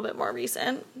ago, a little bit more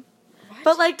recent. What?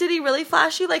 But, like, did he really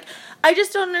flash you? Like, I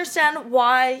just don't understand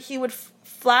why he would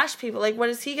flash people. Like, what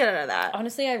does he get out of that?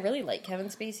 Honestly, I really like Kevin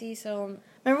Spacey, so...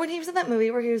 Remember when he was in that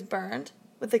movie where he was burned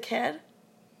with the kid?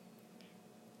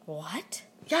 What?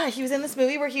 Yeah, he was in this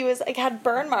movie where he was, like, had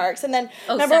burn marks, and then...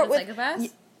 Oh, remember Seven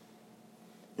Psychopaths?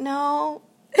 No...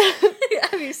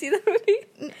 Have you seen that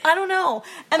movie? I don't know.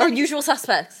 And then, Usual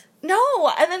Suspects.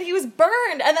 No, and then he was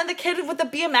burned, and then the kid with the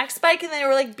BMX bike, and they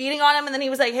were like beating on him, and then he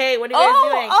was like, "Hey, what are you guys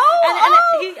doing?"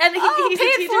 He's pay a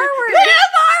it teacher. forward. Pay it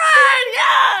forward,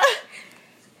 yeah.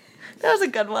 That was a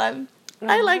good one.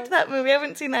 I liked that movie. I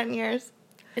haven't seen that in years.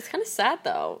 It's kind of sad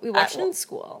though. We watched it in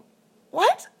school.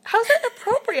 What? How's that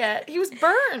appropriate? He was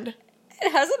burned.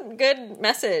 It has a good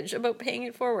message about paying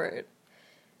it forward.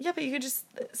 Yeah, but you could just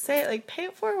say it like, "Pay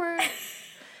it forward."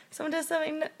 Someone does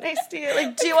something nice to you.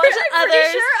 Like, do you watch others? I'm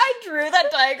pretty sure I drew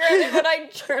that diagram when I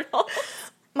journaled.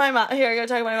 My mom, here I go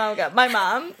talking about my mom again. My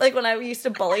mom, like when I used to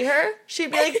bully her,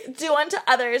 she'd be like, "Do unto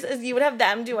others as you would have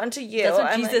them do unto you." That's what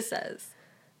I'm Jesus says.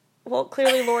 Well,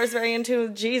 clearly Laura's very in tune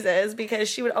with Jesus because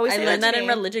she would always say I learned that to in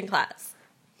me. religion class.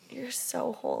 You're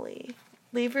so holy.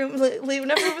 Leave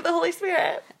enough room for the Holy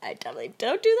Spirit. I totally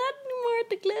don't do that anymore at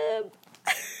the club.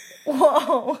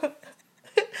 Whoa.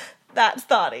 That's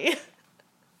thoughty.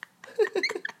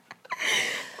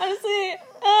 Honestly,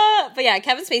 but yeah,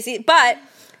 Kevin Spacey. But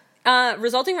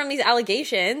resulting from these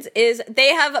allegations is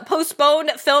they have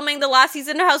postponed filming the last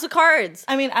season of House of Cards.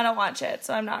 I mean, I don't watch it,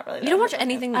 so I'm not really. You don't watch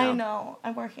anything, though. I know.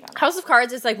 I'm working on it. House of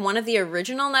Cards is like one of the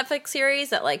original Netflix series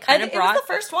that like kind of brought. It was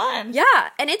the first one. Yeah,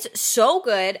 and it's so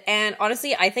good. And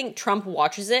honestly, I think Trump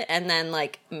watches it and then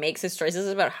like makes his choices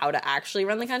about how to actually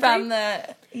run the country.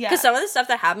 Because some of the stuff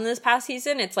that happened this past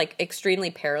season, it's like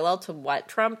extremely parallel to what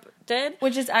Trump did,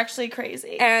 which is actually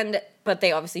crazy. But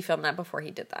they obviously filmed that before he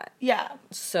did that. Yeah.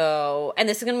 So, and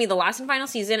this is going to be the last and final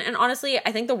season. And honestly,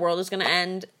 I think the world is going to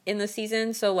end in this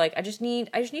season. So, like, I just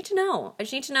need to know. I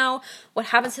just need to know what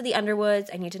happens to the Underwoods.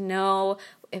 I need to know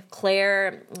if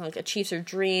Claire, like, achieves her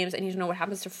dreams. I need to know what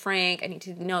happens to Frank. I need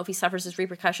to know if he suffers his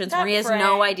repercussions. Maria has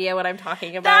no idea what I'm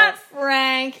talking about. That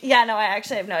Frank. Yeah, no, I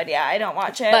actually have no idea. I don't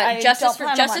watch it. But justice for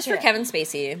Kevin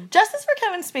Spacey. Justice for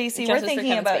Kevin Spacey. We're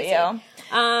thinking about you.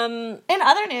 In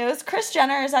other news, Kris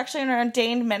Jenner is actually an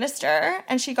ordained minister,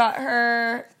 and she got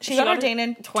ordained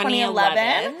in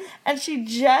 2011, and she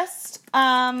just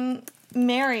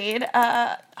married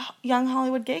a young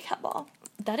Hollywood gay couple.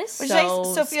 That is so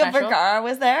Sofia special. Vergara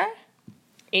was there.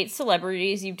 8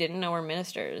 celebrities you didn't know were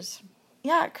ministers.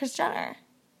 Yeah, Kris Jenner.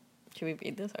 Should we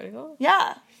read this article?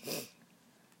 Yeah.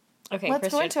 Okay, let's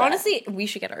Kris go Jenner. into it. Honestly, we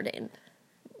should get ordained.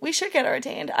 We should get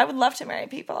ordained. I would love to marry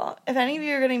people. If any of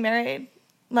you are getting married,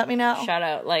 let me know. Shout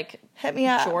out, like, hit me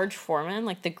up. George Foreman,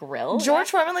 like the grill. George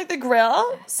Foreman, like the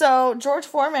grill. So George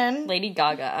Foreman. Lady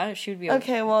Gaga, she would be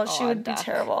okay. Well, she would be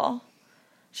terrible.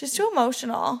 She's too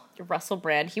emotional. Russell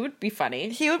Brand, he would be funny.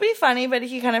 He would be funny, but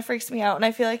he kind of freaks me out, and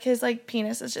I feel like his like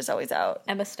penis is just always out.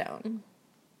 Emma Stone.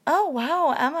 Oh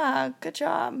wow, Emma, good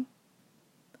job.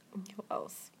 Who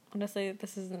else? Honestly,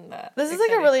 this isn't that. This is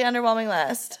like a really underwhelming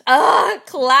list.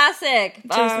 Classic.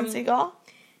 Jason Segel.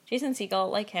 Jason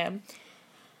Segel, like him.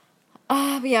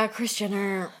 But yeah, Kris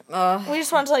Jenner. We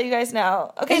just want to let you guys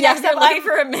know. Okay, yeah, if you're looking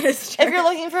for a minister. If you're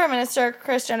looking for a minister,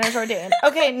 Kris Jenner's ordained.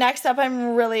 Okay, next up,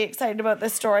 I'm really excited about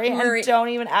this story, and don't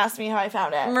even ask me how I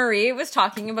found it. Marie was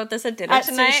talking about this at dinner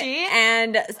tonight, sushi?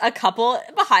 And a couple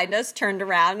behind us turned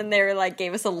around and they were like,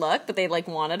 gave us a look, but they like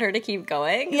wanted her to keep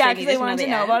going. Yeah, because they wanted to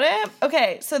know about it.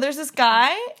 Okay, so there's this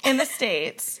guy in the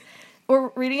States we're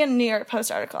reading a New York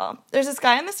Post article. There's this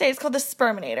guy in the States called the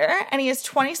Sperminator, and he has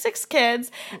 26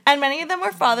 kids, and many of them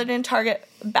were fathered in Target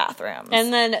bathrooms.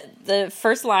 And then the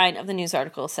first line of the news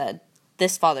article said,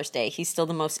 "This Father's Day, he's still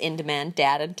the most in-demand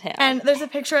dad in town." And there's a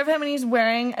picture of him, and he's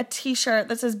wearing a t-shirt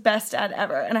that says "Best Dad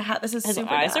Ever," and a hat that says "Super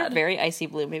Dad." His eyes are very icy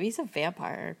blue. Maybe he's a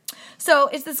vampire. So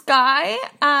it's this guy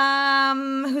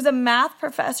who's a math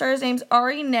professor. His name's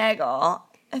Ari Nagel.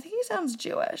 I think he sounds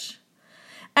Jewish.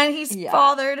 And he's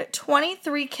fathered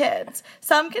 23 kids.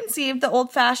 Some conceived the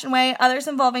old-fashioned way, others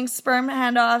involving sperm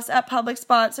handoffs at public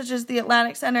spots such as the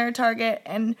Atlantic Center, Target,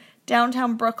 and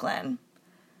downtown Brooklyn.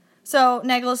 So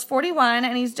Nagel is 41,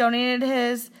 and he's donated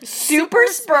his super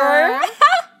sperm.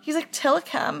 He's like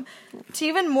Tillicum to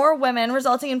even more women,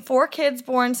 resulting in 4 kids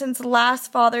born since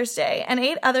last Father's Day. And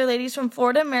 8 other ladies from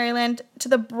Florida, Maryland, to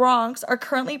the Bronx are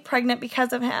currently pregnant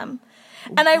because of him.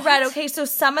 And I read, okay, so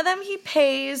some of them he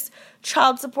pays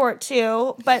child support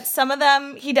to, but some of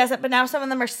them he doesn't, but now some of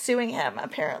them are suing him,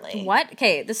 apparently. What?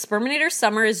 Okay, the Sperminator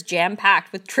summer is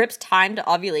jam-packed with trips timed to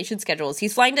ovulation schedules.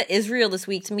 He's flying to Israel this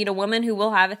week to meet a woman who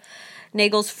will have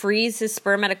Nagel's freeze his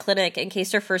sperm at a clinic in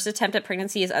case her first attempt at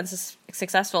pregnancy is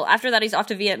unsuccessful. After that, he's off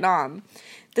to Vietnam.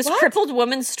 This crippled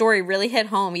woman's story really hit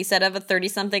home. He said of a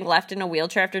 30-something left in a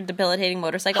wheelchair after a debilitating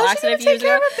motorcycle accident a few years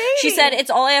ago. She said, "It's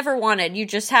all I ever wanted. You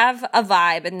just have a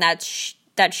vibe, and that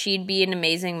she'd be an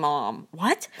amazing mom."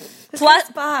 What? Plus,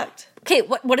 fucked. Okay,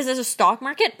 what is this, a stock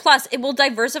market? Plus, it will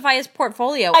diversify his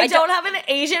portfolio. I don't have an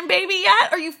Asian baby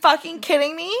yet? Are you fucking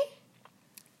kidding me?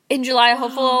 In July, a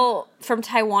hopeful from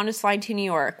Taiwan is flying to New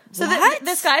York. So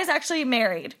this guy is actually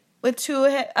married with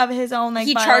 2 of his own, like,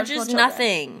 he biological charges children.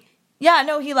 nothing. Yeah,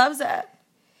 no, he loves it.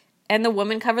 And the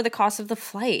woman covered the cost of the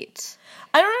flight.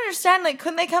 I don't understand. Like,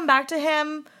 couldn't they come back to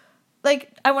him?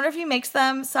 Like, I wonder if he makes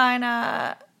them sign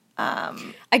a...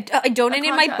 I donated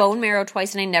my bone marrow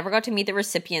twice, and I never got to meet the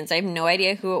recipients. I have no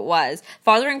idea who it was.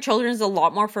 Fathering children is a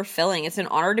lot more fulfilling. It's an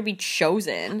honor to be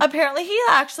chosen. Apparently, he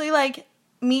actually, like,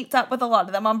 meets up with a lot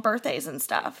of them on birthdays and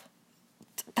stuff.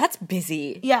 That's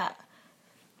busy. Yeah.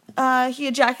 He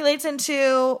ejaculates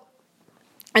into...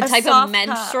 A type of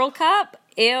menstrual cup?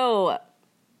 Ew. Oh,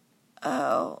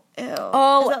 ew.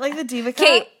 Oh. Is that like the Diva cup?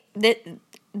 Okay,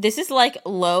 this is like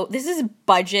this is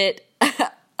budget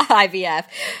IVF.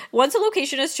 Once a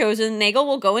location is chosen, Nagel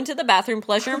will go into the bathroom,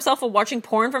 pleasure himself while watching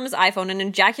porn from his iPhone, and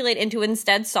ejaculate into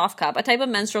instead soft cup, a type of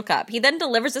menstrual cup. He then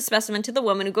delivers a specimen to the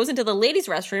woman who goes into the ladies'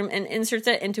 restroom and inserts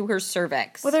it into her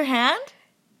cervix. With her hand?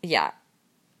 Yeah.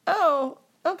 Oh,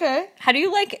 okay. How do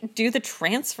you, like, do the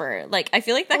transfer? Like, I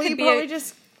feel like that could be... probably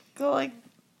just go, like...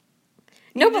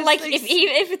 No, but, like,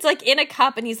 if it's, like, in a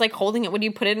cup and he's, like, holding it, would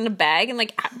you put it in a bag? And,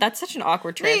 like, that's such an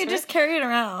awkward transfer. No, you just carry it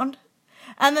around.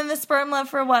 And then the sperm lived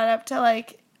for, what, up to,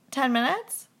 like, 10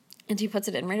 minutes? And he puts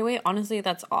it in right away? Honestly,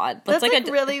 that's odd. That's like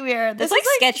really weird. That's, like,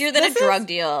 sketchier than a drug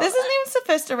deal. This isn't even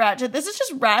sophisticated. This is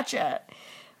just ratchet.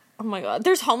 Oh, my God.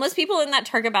 There's homeless people in that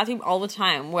Target bathroom all the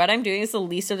time. What I'm doing is the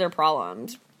least of their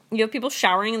problems. You have people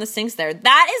showering in the sinks there.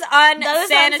 That is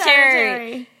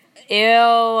unsanitary.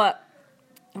 Ew.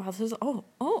 Oh, this is, no,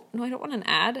 I don't want an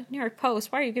ad. New York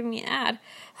Post, why are you giving me an ad?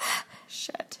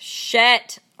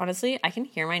 Shit. Honestly, I can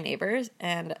hear my neighbors,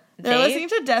 and they're listening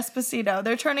to Despacito.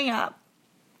 They're turning up.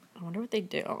 I wonder what they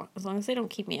do. As long as they don't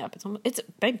keep me up. It's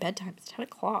by bedtime. It's 10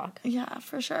 o'clock. Yeah,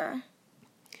 for sure.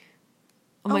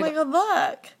 Oh my God,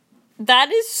 look.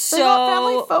 That is so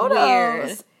family photos.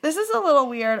 Weird. This is a little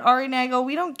weird. Ari Nagel,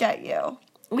 we don't get you.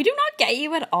 We do not get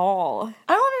you at all.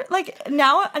 I don't like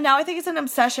now I think it's an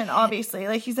obsession, obviously.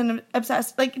 Like, he's an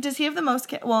obsessed. Like, does he have the most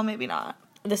kids? Well, maybe not.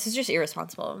 This is just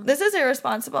irresponsible. This is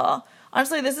irresponsible.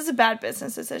 Honestly, this is a bad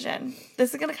business decision.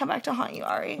 This is going to come back to haunt you,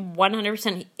 Ari.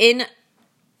 100%. In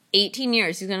 18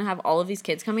 years, he's going to have all of these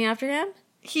kids coming after him?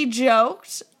 He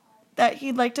joked that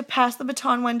he'd like to pass the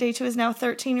baton one day to his now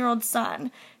 13-year-old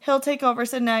son. He'll take over,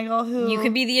 said Nagel, who... You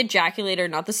could be the ejaculator,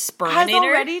 not the sperminator. Has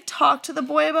already talked to the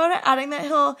boy about it, adding that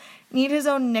he'll need his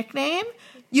own nickname.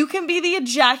 You can be the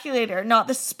ejaculator, not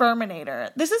the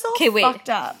sperminator. This is all fucked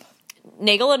up.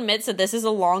 Nagel admits that this is a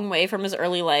long way from his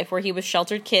early life, where he was a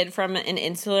sheltered kid from an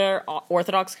insular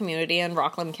Orthodox community in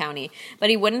Rockland County, but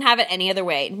he wouldn't have it any other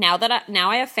way. Now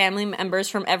I have family members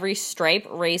from every stripe,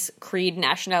 race, creed,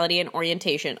 nationality, and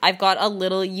orientation. I've got a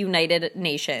little United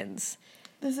Nations.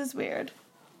 This is weird.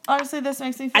 Honestly, this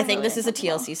makes me feel I think really this is a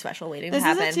TLC special waiting to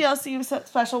happen. This is a TLC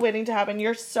special waiting to happen.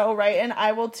 You're so right, and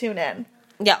I will tune in.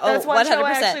 Yeah, that's one 100%. show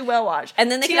I actually will watch.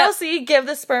 And then they TLC, give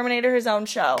the Sperminator his own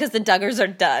show. Because the Duggars are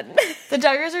done. The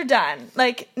Duggars are done.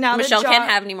 Like, now Michelle can't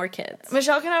have any more kids.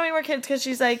 Michelle can't have any more kids because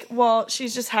she's like, well,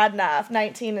 she's just had enough.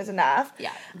 19 is enough.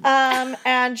 Yeah.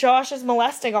 And Josh is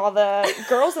molesting all the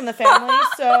girls in the family,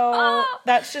 so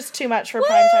that's just too much for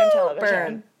primetime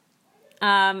television.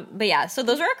 But yeah, so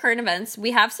those are our current events.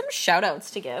 We have some shout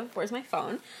outs to give. Where's my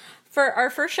phone? For our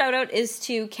first shout out is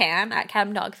to Cam at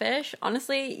Cam Dogfish.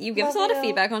 Honestly, you give us a lot of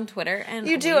feedback on Twitter, and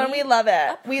you do, and we love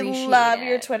it. We love it.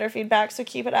 your Twitter feedback, so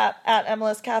keep it up at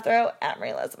Emilis Cathro, at Marie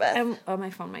Elizabeth. Oh, my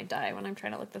phone might die when I'm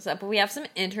trying to look this up. But we have some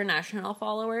international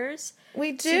followers.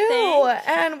 We do,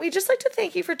 and we just like to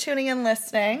thank you for tuning in,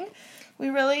 listening. We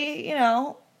really,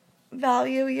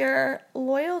 value your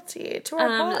loyalty to our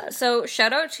pod. So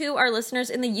shout out to our listeners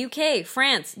in the UK,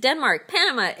 France, Denmark,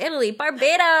 Panama, Italy,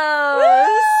 Barbados.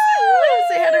 Woo!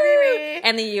 Say hi to Riri.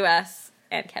 And the US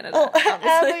and Canada.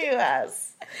 And the US.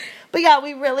 But yeah,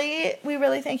 we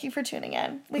really thank you for tuning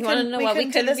in. We couldn't be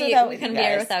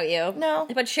here without you. No.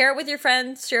 But share it with your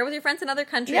friends. Share it with your friends in other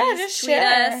countries. Yeah, just Tweet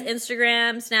share. us,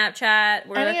 Instagram,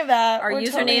 Snapchat. Any of that. Our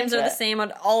usernames are the same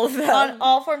on all of them. On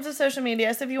all forms of social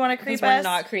media. So if you want to creep us, we're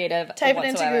not creative type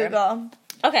whatsoever. it into Google.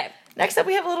 Okay. Next up,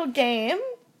 we have a little game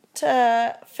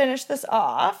to finish this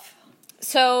off.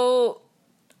 So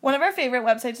one of our favorite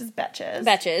websites is Betches.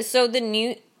 Betches. So the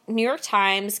New York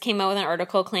Times came out with an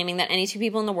article claiming that any two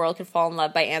people in the world could fall in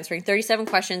love by answering 37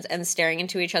 questions and staring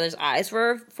into each other's eyes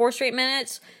for 4 straight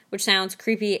minutes, which sounds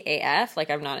creepy AF. Like,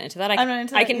 I'm not into that. I'm not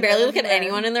into that I can barely look at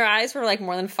anyone in their eyes for,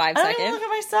 more than 5 seconds. I don't even look at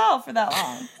myself for that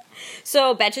long.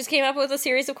 So, Betches came up with a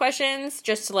series of questions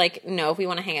just to, know if we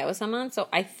want to hang out with someone. So,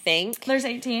 I think... There's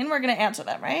 18. We're going to answer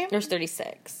them, right? There's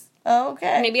 36.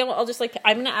 Okay. Maybe I'll just,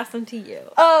 I'm going to ask them to you.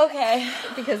 Oh, okay.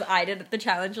 Because I did the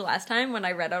challenge last time when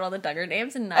I read out all the Duggar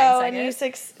names in 9 seconds. And you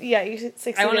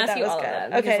succeeded. I want to ask you all of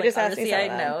them. Okay, just ask me some I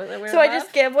know that we're So I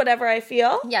just give whatever I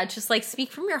feel? Yeah, just,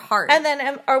 speak from your heart. And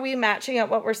then are we matching up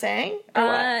what we're saying? Or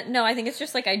what? No, I think it's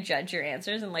just, I judge your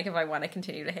answers and, if I want to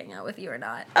continue to hang out with you or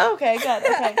not. Okay, good.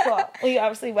 Okay, cool. Well, you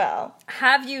obviously will.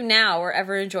 Have you now or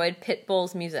ever enjoyed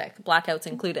Pitbull's music? Blackouts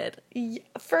included. Yeah,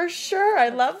 for sure. I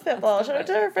love Pitbull. Shout out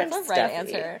to our friend Stephanie. Right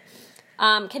answer.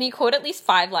 Can you quote at least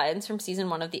 5 lines from season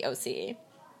 1 of The OC?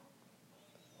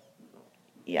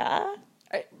 Yeah.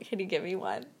 Can you give me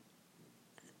one?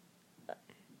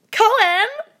 Cohen!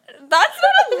 That's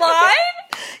not a line?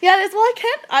 Yeah, it is. Well, I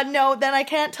can't. No, then I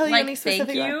can't tell you any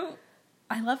specific thank you. One.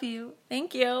 I love you.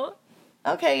 Thank you.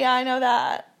 Okay, yeah, I know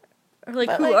that. Or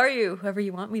who are you? Whoever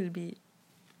you want me to be.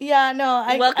 Yeah, no.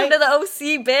 Welcome to the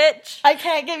OC, bitch. I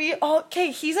can't give you... Oh,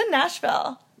 okay, he's in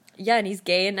Nashville. Yeah, and he's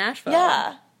gay in Nashville.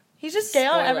 Yeah. He's just gay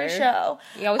on every show.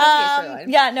 He always has gay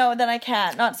storyline. Yeah, no, then I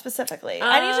can't. Not specifically.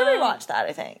 I need to rewatch that,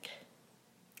 I think.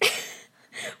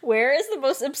 Where is the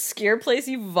most obscure place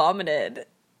you vomited?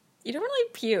 You don't really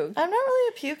puke. I'm not really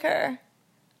a puker.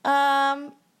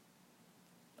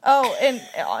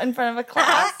 In front of a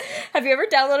class. Have you ever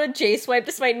downloaded J-Swipe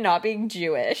despite not being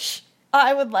Jewish?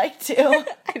 I would like to.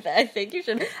 I think you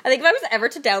should. I think if I was ever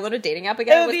to download a dating app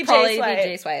again, it would probably be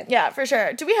J-Swipe. Yeah, for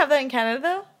sure. Do we have that in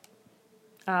Canada,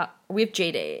 though? We have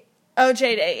J-Date. Oh,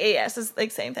 J-Date. Yes, it's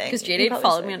same thing. Because J-Date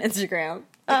followed me on Instagram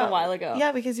a while ago.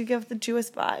 Yeah, because you give the Jewish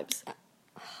vibes.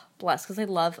 Bless, because I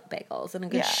love bagels and a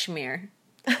good schmear.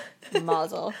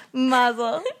 Mazel.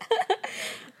 Mazel.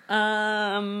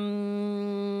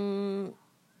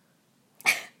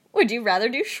 Would you rather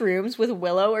do shrooms with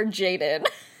Willow or Jaden?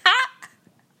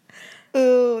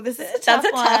 Ooh, this is a tough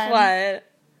one.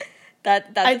 That's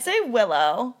a tough one. I'd say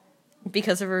Willow.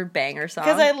 Because of her banger song.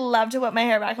 Because I love to whip my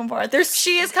hair back and forth.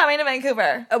 She is coming to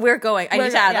Vancouver. We're going. I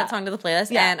need to add that song to the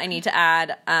playlist, and I need to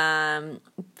add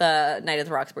the Night of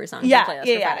the Roxbury song to the playlist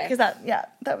for Friday. Because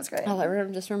that was great. Oh,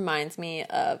 that just reminds me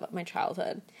of my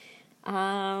childhood.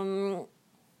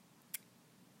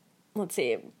 Let's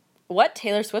see. What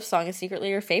Taylor Swift song is secretly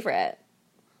your favorite?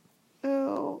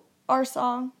 Ooh, Our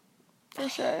Song. For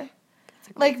sure.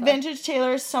 Vintage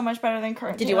Taylor is so much better than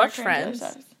current Did Taylor. you watch Friends?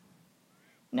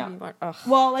 No.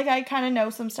 Well, I kind of know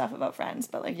some stuff about Friends,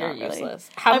 but you're not really. Useless.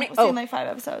 I've seen 5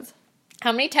 episodes.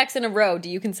 How many texts in a row do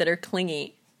you consider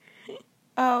clingy?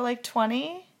 Oh,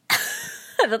 20?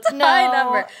 That's a high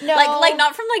number. No.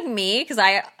 Not from me, because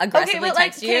I aggressively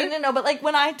text you. Okay, no, but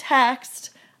when I text,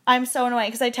 I'm so annoying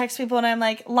because I text people and I'm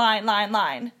like,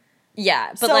 line.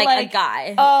 Yeah, but a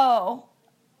guy. Oh.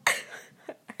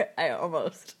 I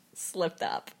almost slipped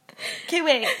up. Okay,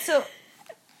 wait, so...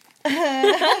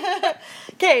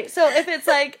 Okay, so if it's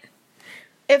I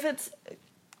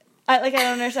don't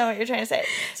understand what you're trying to say.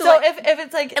 So if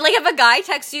it's if a guy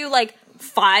texts you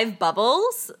 5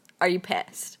 bubbles, are you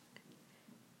pissed?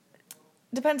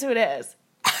 Depends who it is.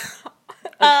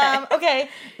 Okay. Okay.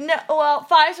 No, well,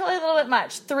 5's probably a little bit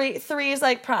much. 3 is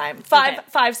like prime.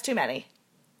 5's too many.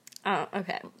 Oh,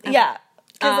 okay. Yeah.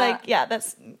 Because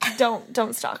that's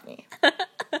don't stalk me.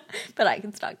 But I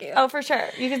can stalk you. Oh, for sure.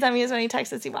 You can send me as many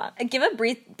texts as you want. Give a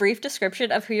brief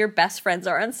description of who your best friends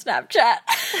are on Snapchat.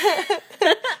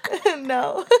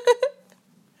 No.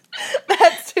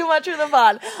 That's too much for the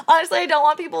fun. Honestly, I don't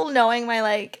want people knowing my,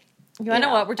 like... You want to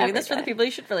know what? We're doing this for the people. You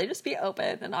should really just be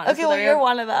open and honest. Okay, well, you're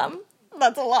one of them.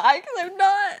 That's a lie, because I'm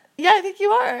not. Yeah, I think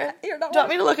you are. You're not. Do you want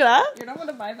me to look it up? You're not one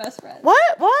of my best friends.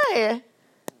 What? Why?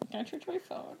 Can I charge my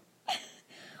phone?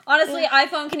 Honestly,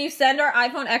 iPhone, can you send our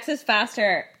iPhone X's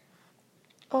faster?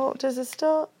 Oh, does it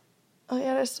still... Oh,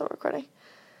 yeah, it's still recording.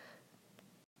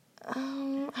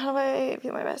 How do I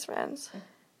view my best friends?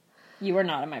 You are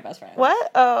not on my best friend.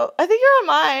 What? Oh, I think you're on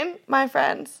mine. My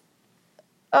friends.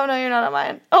 Oh, no, you're not on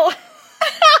mine. Oh.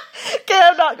 Okay,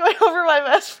 I'm not going over my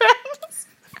best friends.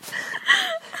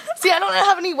 See, I don't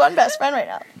have any one best friend right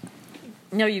now.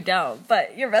 No, you don't.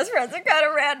 But your best friends are kind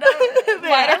of random.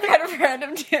 Mine are kind of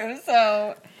random, too,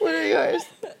 so... What are yours?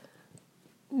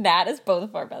 Nat is both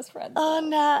of our best friends. Oh,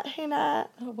 Nat. Hey, Nat.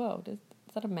 Oh, whoa. Is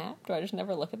that a map? Do I just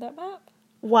never look at that map?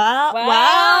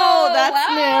 Wow, that's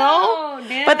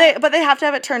new. Yeah. But they have to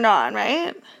have it turned on,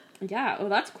 right? Yeah, well,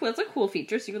 that's cool. That's a cool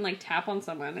feature, so you can, like, tap on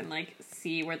someone and, like,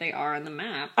 see where they are on the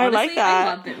map. I like that.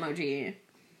 I love Bitmoji.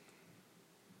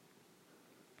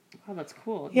 Oh, that's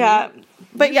cool. Yeah,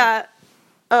 but yeah.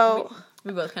 Oh.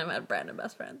 We both kind of had random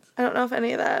best friends. I don't know if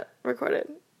any of that recorded.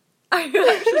 Are you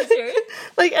actually serious?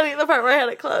 Like any of the part where I had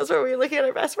it closed where we were looking at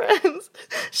our best friends.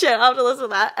 Shit, I'll have to listen to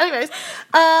that. Anyways,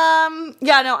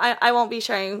 yeah, no, I won't be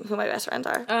sharing who my best friends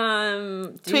are.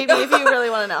 Tweet me if you really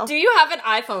want to know. Do you have an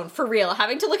iPhone? For real?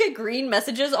 Having to look at green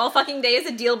messages all fucking day is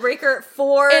a deal breaker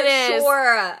for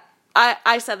sure.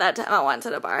 I said that to Emma once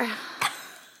at a bar.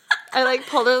 I, like,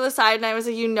 pulled her to the side and I was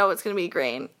like, you know it's going to be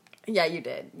green. Yeah, you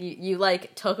did. You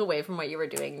like, took away from what you were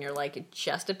doing and you're like,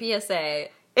 just a PSA.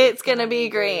 It's gonna be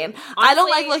green. Honestly, I don't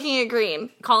like looking at green.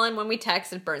 Colin, when we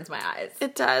text, it burns my eyes.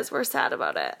 It does. We're sad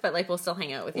about it. But, like, we'll still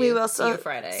hang out with you. We will still see you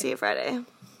Friday. See you Friday.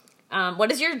 What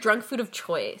is your drunk food of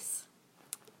choice?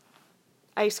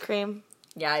 Ice cream.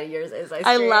 Yeah, yours is ice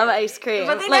cream. I love ice cream.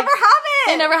 But they never have it!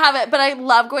 They never have it, but I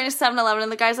love going to 7-Eleven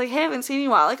and the guy's like, hey, I haven't seen you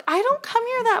in a while. Like, I don't come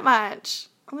here that much.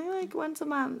 Only, like, once a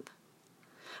month.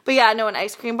 But yeah, no, an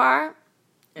ice cream bar.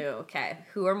 Ew, okay.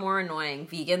 Who are more annoying,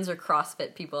 vegans or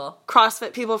CrossFit people?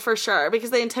 CrossFit people for sure,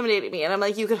 because they intimidated me, and I'm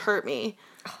like, you could hurt me.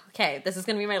 Okay, this is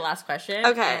going to be my last question.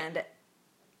 Okay. And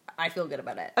I feel good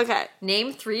about it. Okay.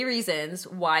 Name 3 reasons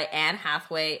why Anne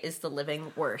Hathaway is the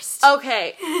living worst.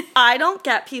 Okay. I don't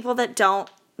get people that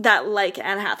like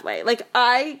Anne Hathaway. Like,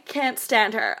 I can't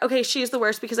stand her. Okay, she's the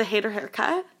worst because I hate her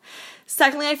haircut.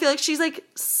 Secondly, I feel like she's, like,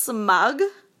 smug.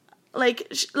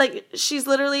 Like she's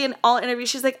literally in all interviews,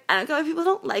 she's like, I don't know why people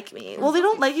don't like me. Well, they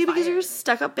don't like you because you're a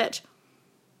stuck-up bitch.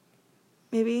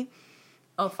 Maybe.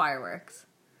 Oh, fireworks.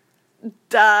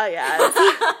 Duh,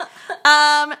 yes.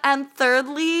 And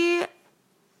thirdly,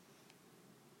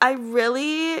 I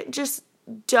really just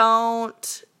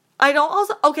don't...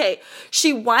 Okay,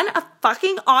 she won a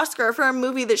fucking Oscar for a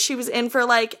movie that she was in for,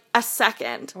 like, a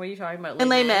second. What are you talking about? In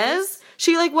Les Mis?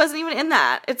 She, like, wasn't even in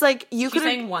that. It's like, you could... She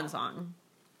sang one song.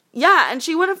 Yeah, and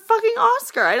she won a fucking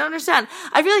Oscar. I don't understand.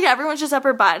 I feel like everyone's just up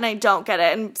her butt, and I don't get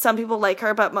it. And some people like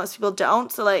her, but most people don't.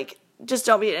 So, like, just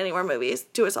don't be in any more movies.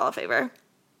 Do us all a favor.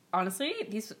 Honestly,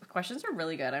 these questions are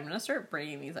really good. I'm going to start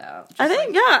bringing these out. I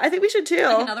think we should, too.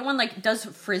 Like another one, like, does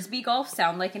Frisbee golf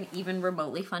sound like an even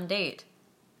remotely fun date?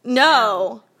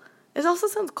 No. It also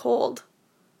sounds cold.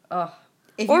 Ugh.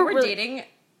 If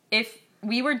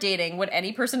we were dating, would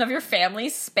any person of your family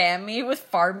spam me with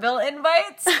Farm Bill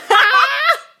invites?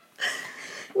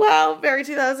 Wow, very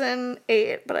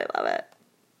 2008, but I love it.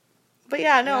 But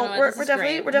yeah, we're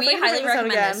definitely we highly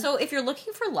recommend this. So if you're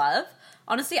looking for love,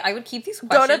 honestly, I would keep these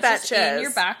questions just in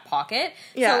your back pocket.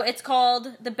 Yeah. So it's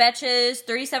called The Betches,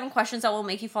 37 questions that will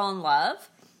make you fall in love.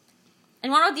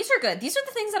 And these are good. These are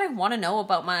the things that I want to know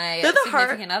about my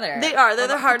significant other. They are. They're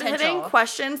the hard-hitting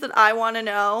questions that I want to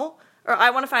know, or I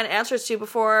want to find answers to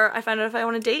before I find out if I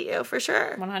want to date you, for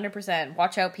sure. 100%.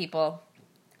 Watch out, people.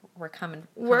 We're coming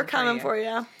for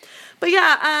you. But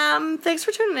yeah, thanks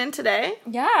for tuning in today.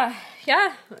 Yeah.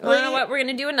 You know what? We're going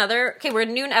to do we're going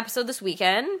to do an episode this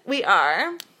weekend. We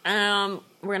are. We're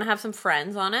going to have some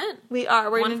friends on it. We are.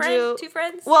 We're going to do 2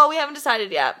 friends? Well, we haven't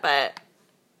decided yet, but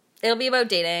it'll be about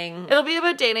dating. It'll be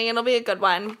a good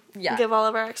one. Yeah. Give all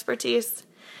of our expertise.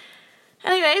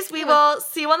 Anyways, we will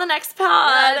see you on the next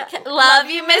pod. Love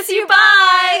you, miss you,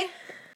 bye!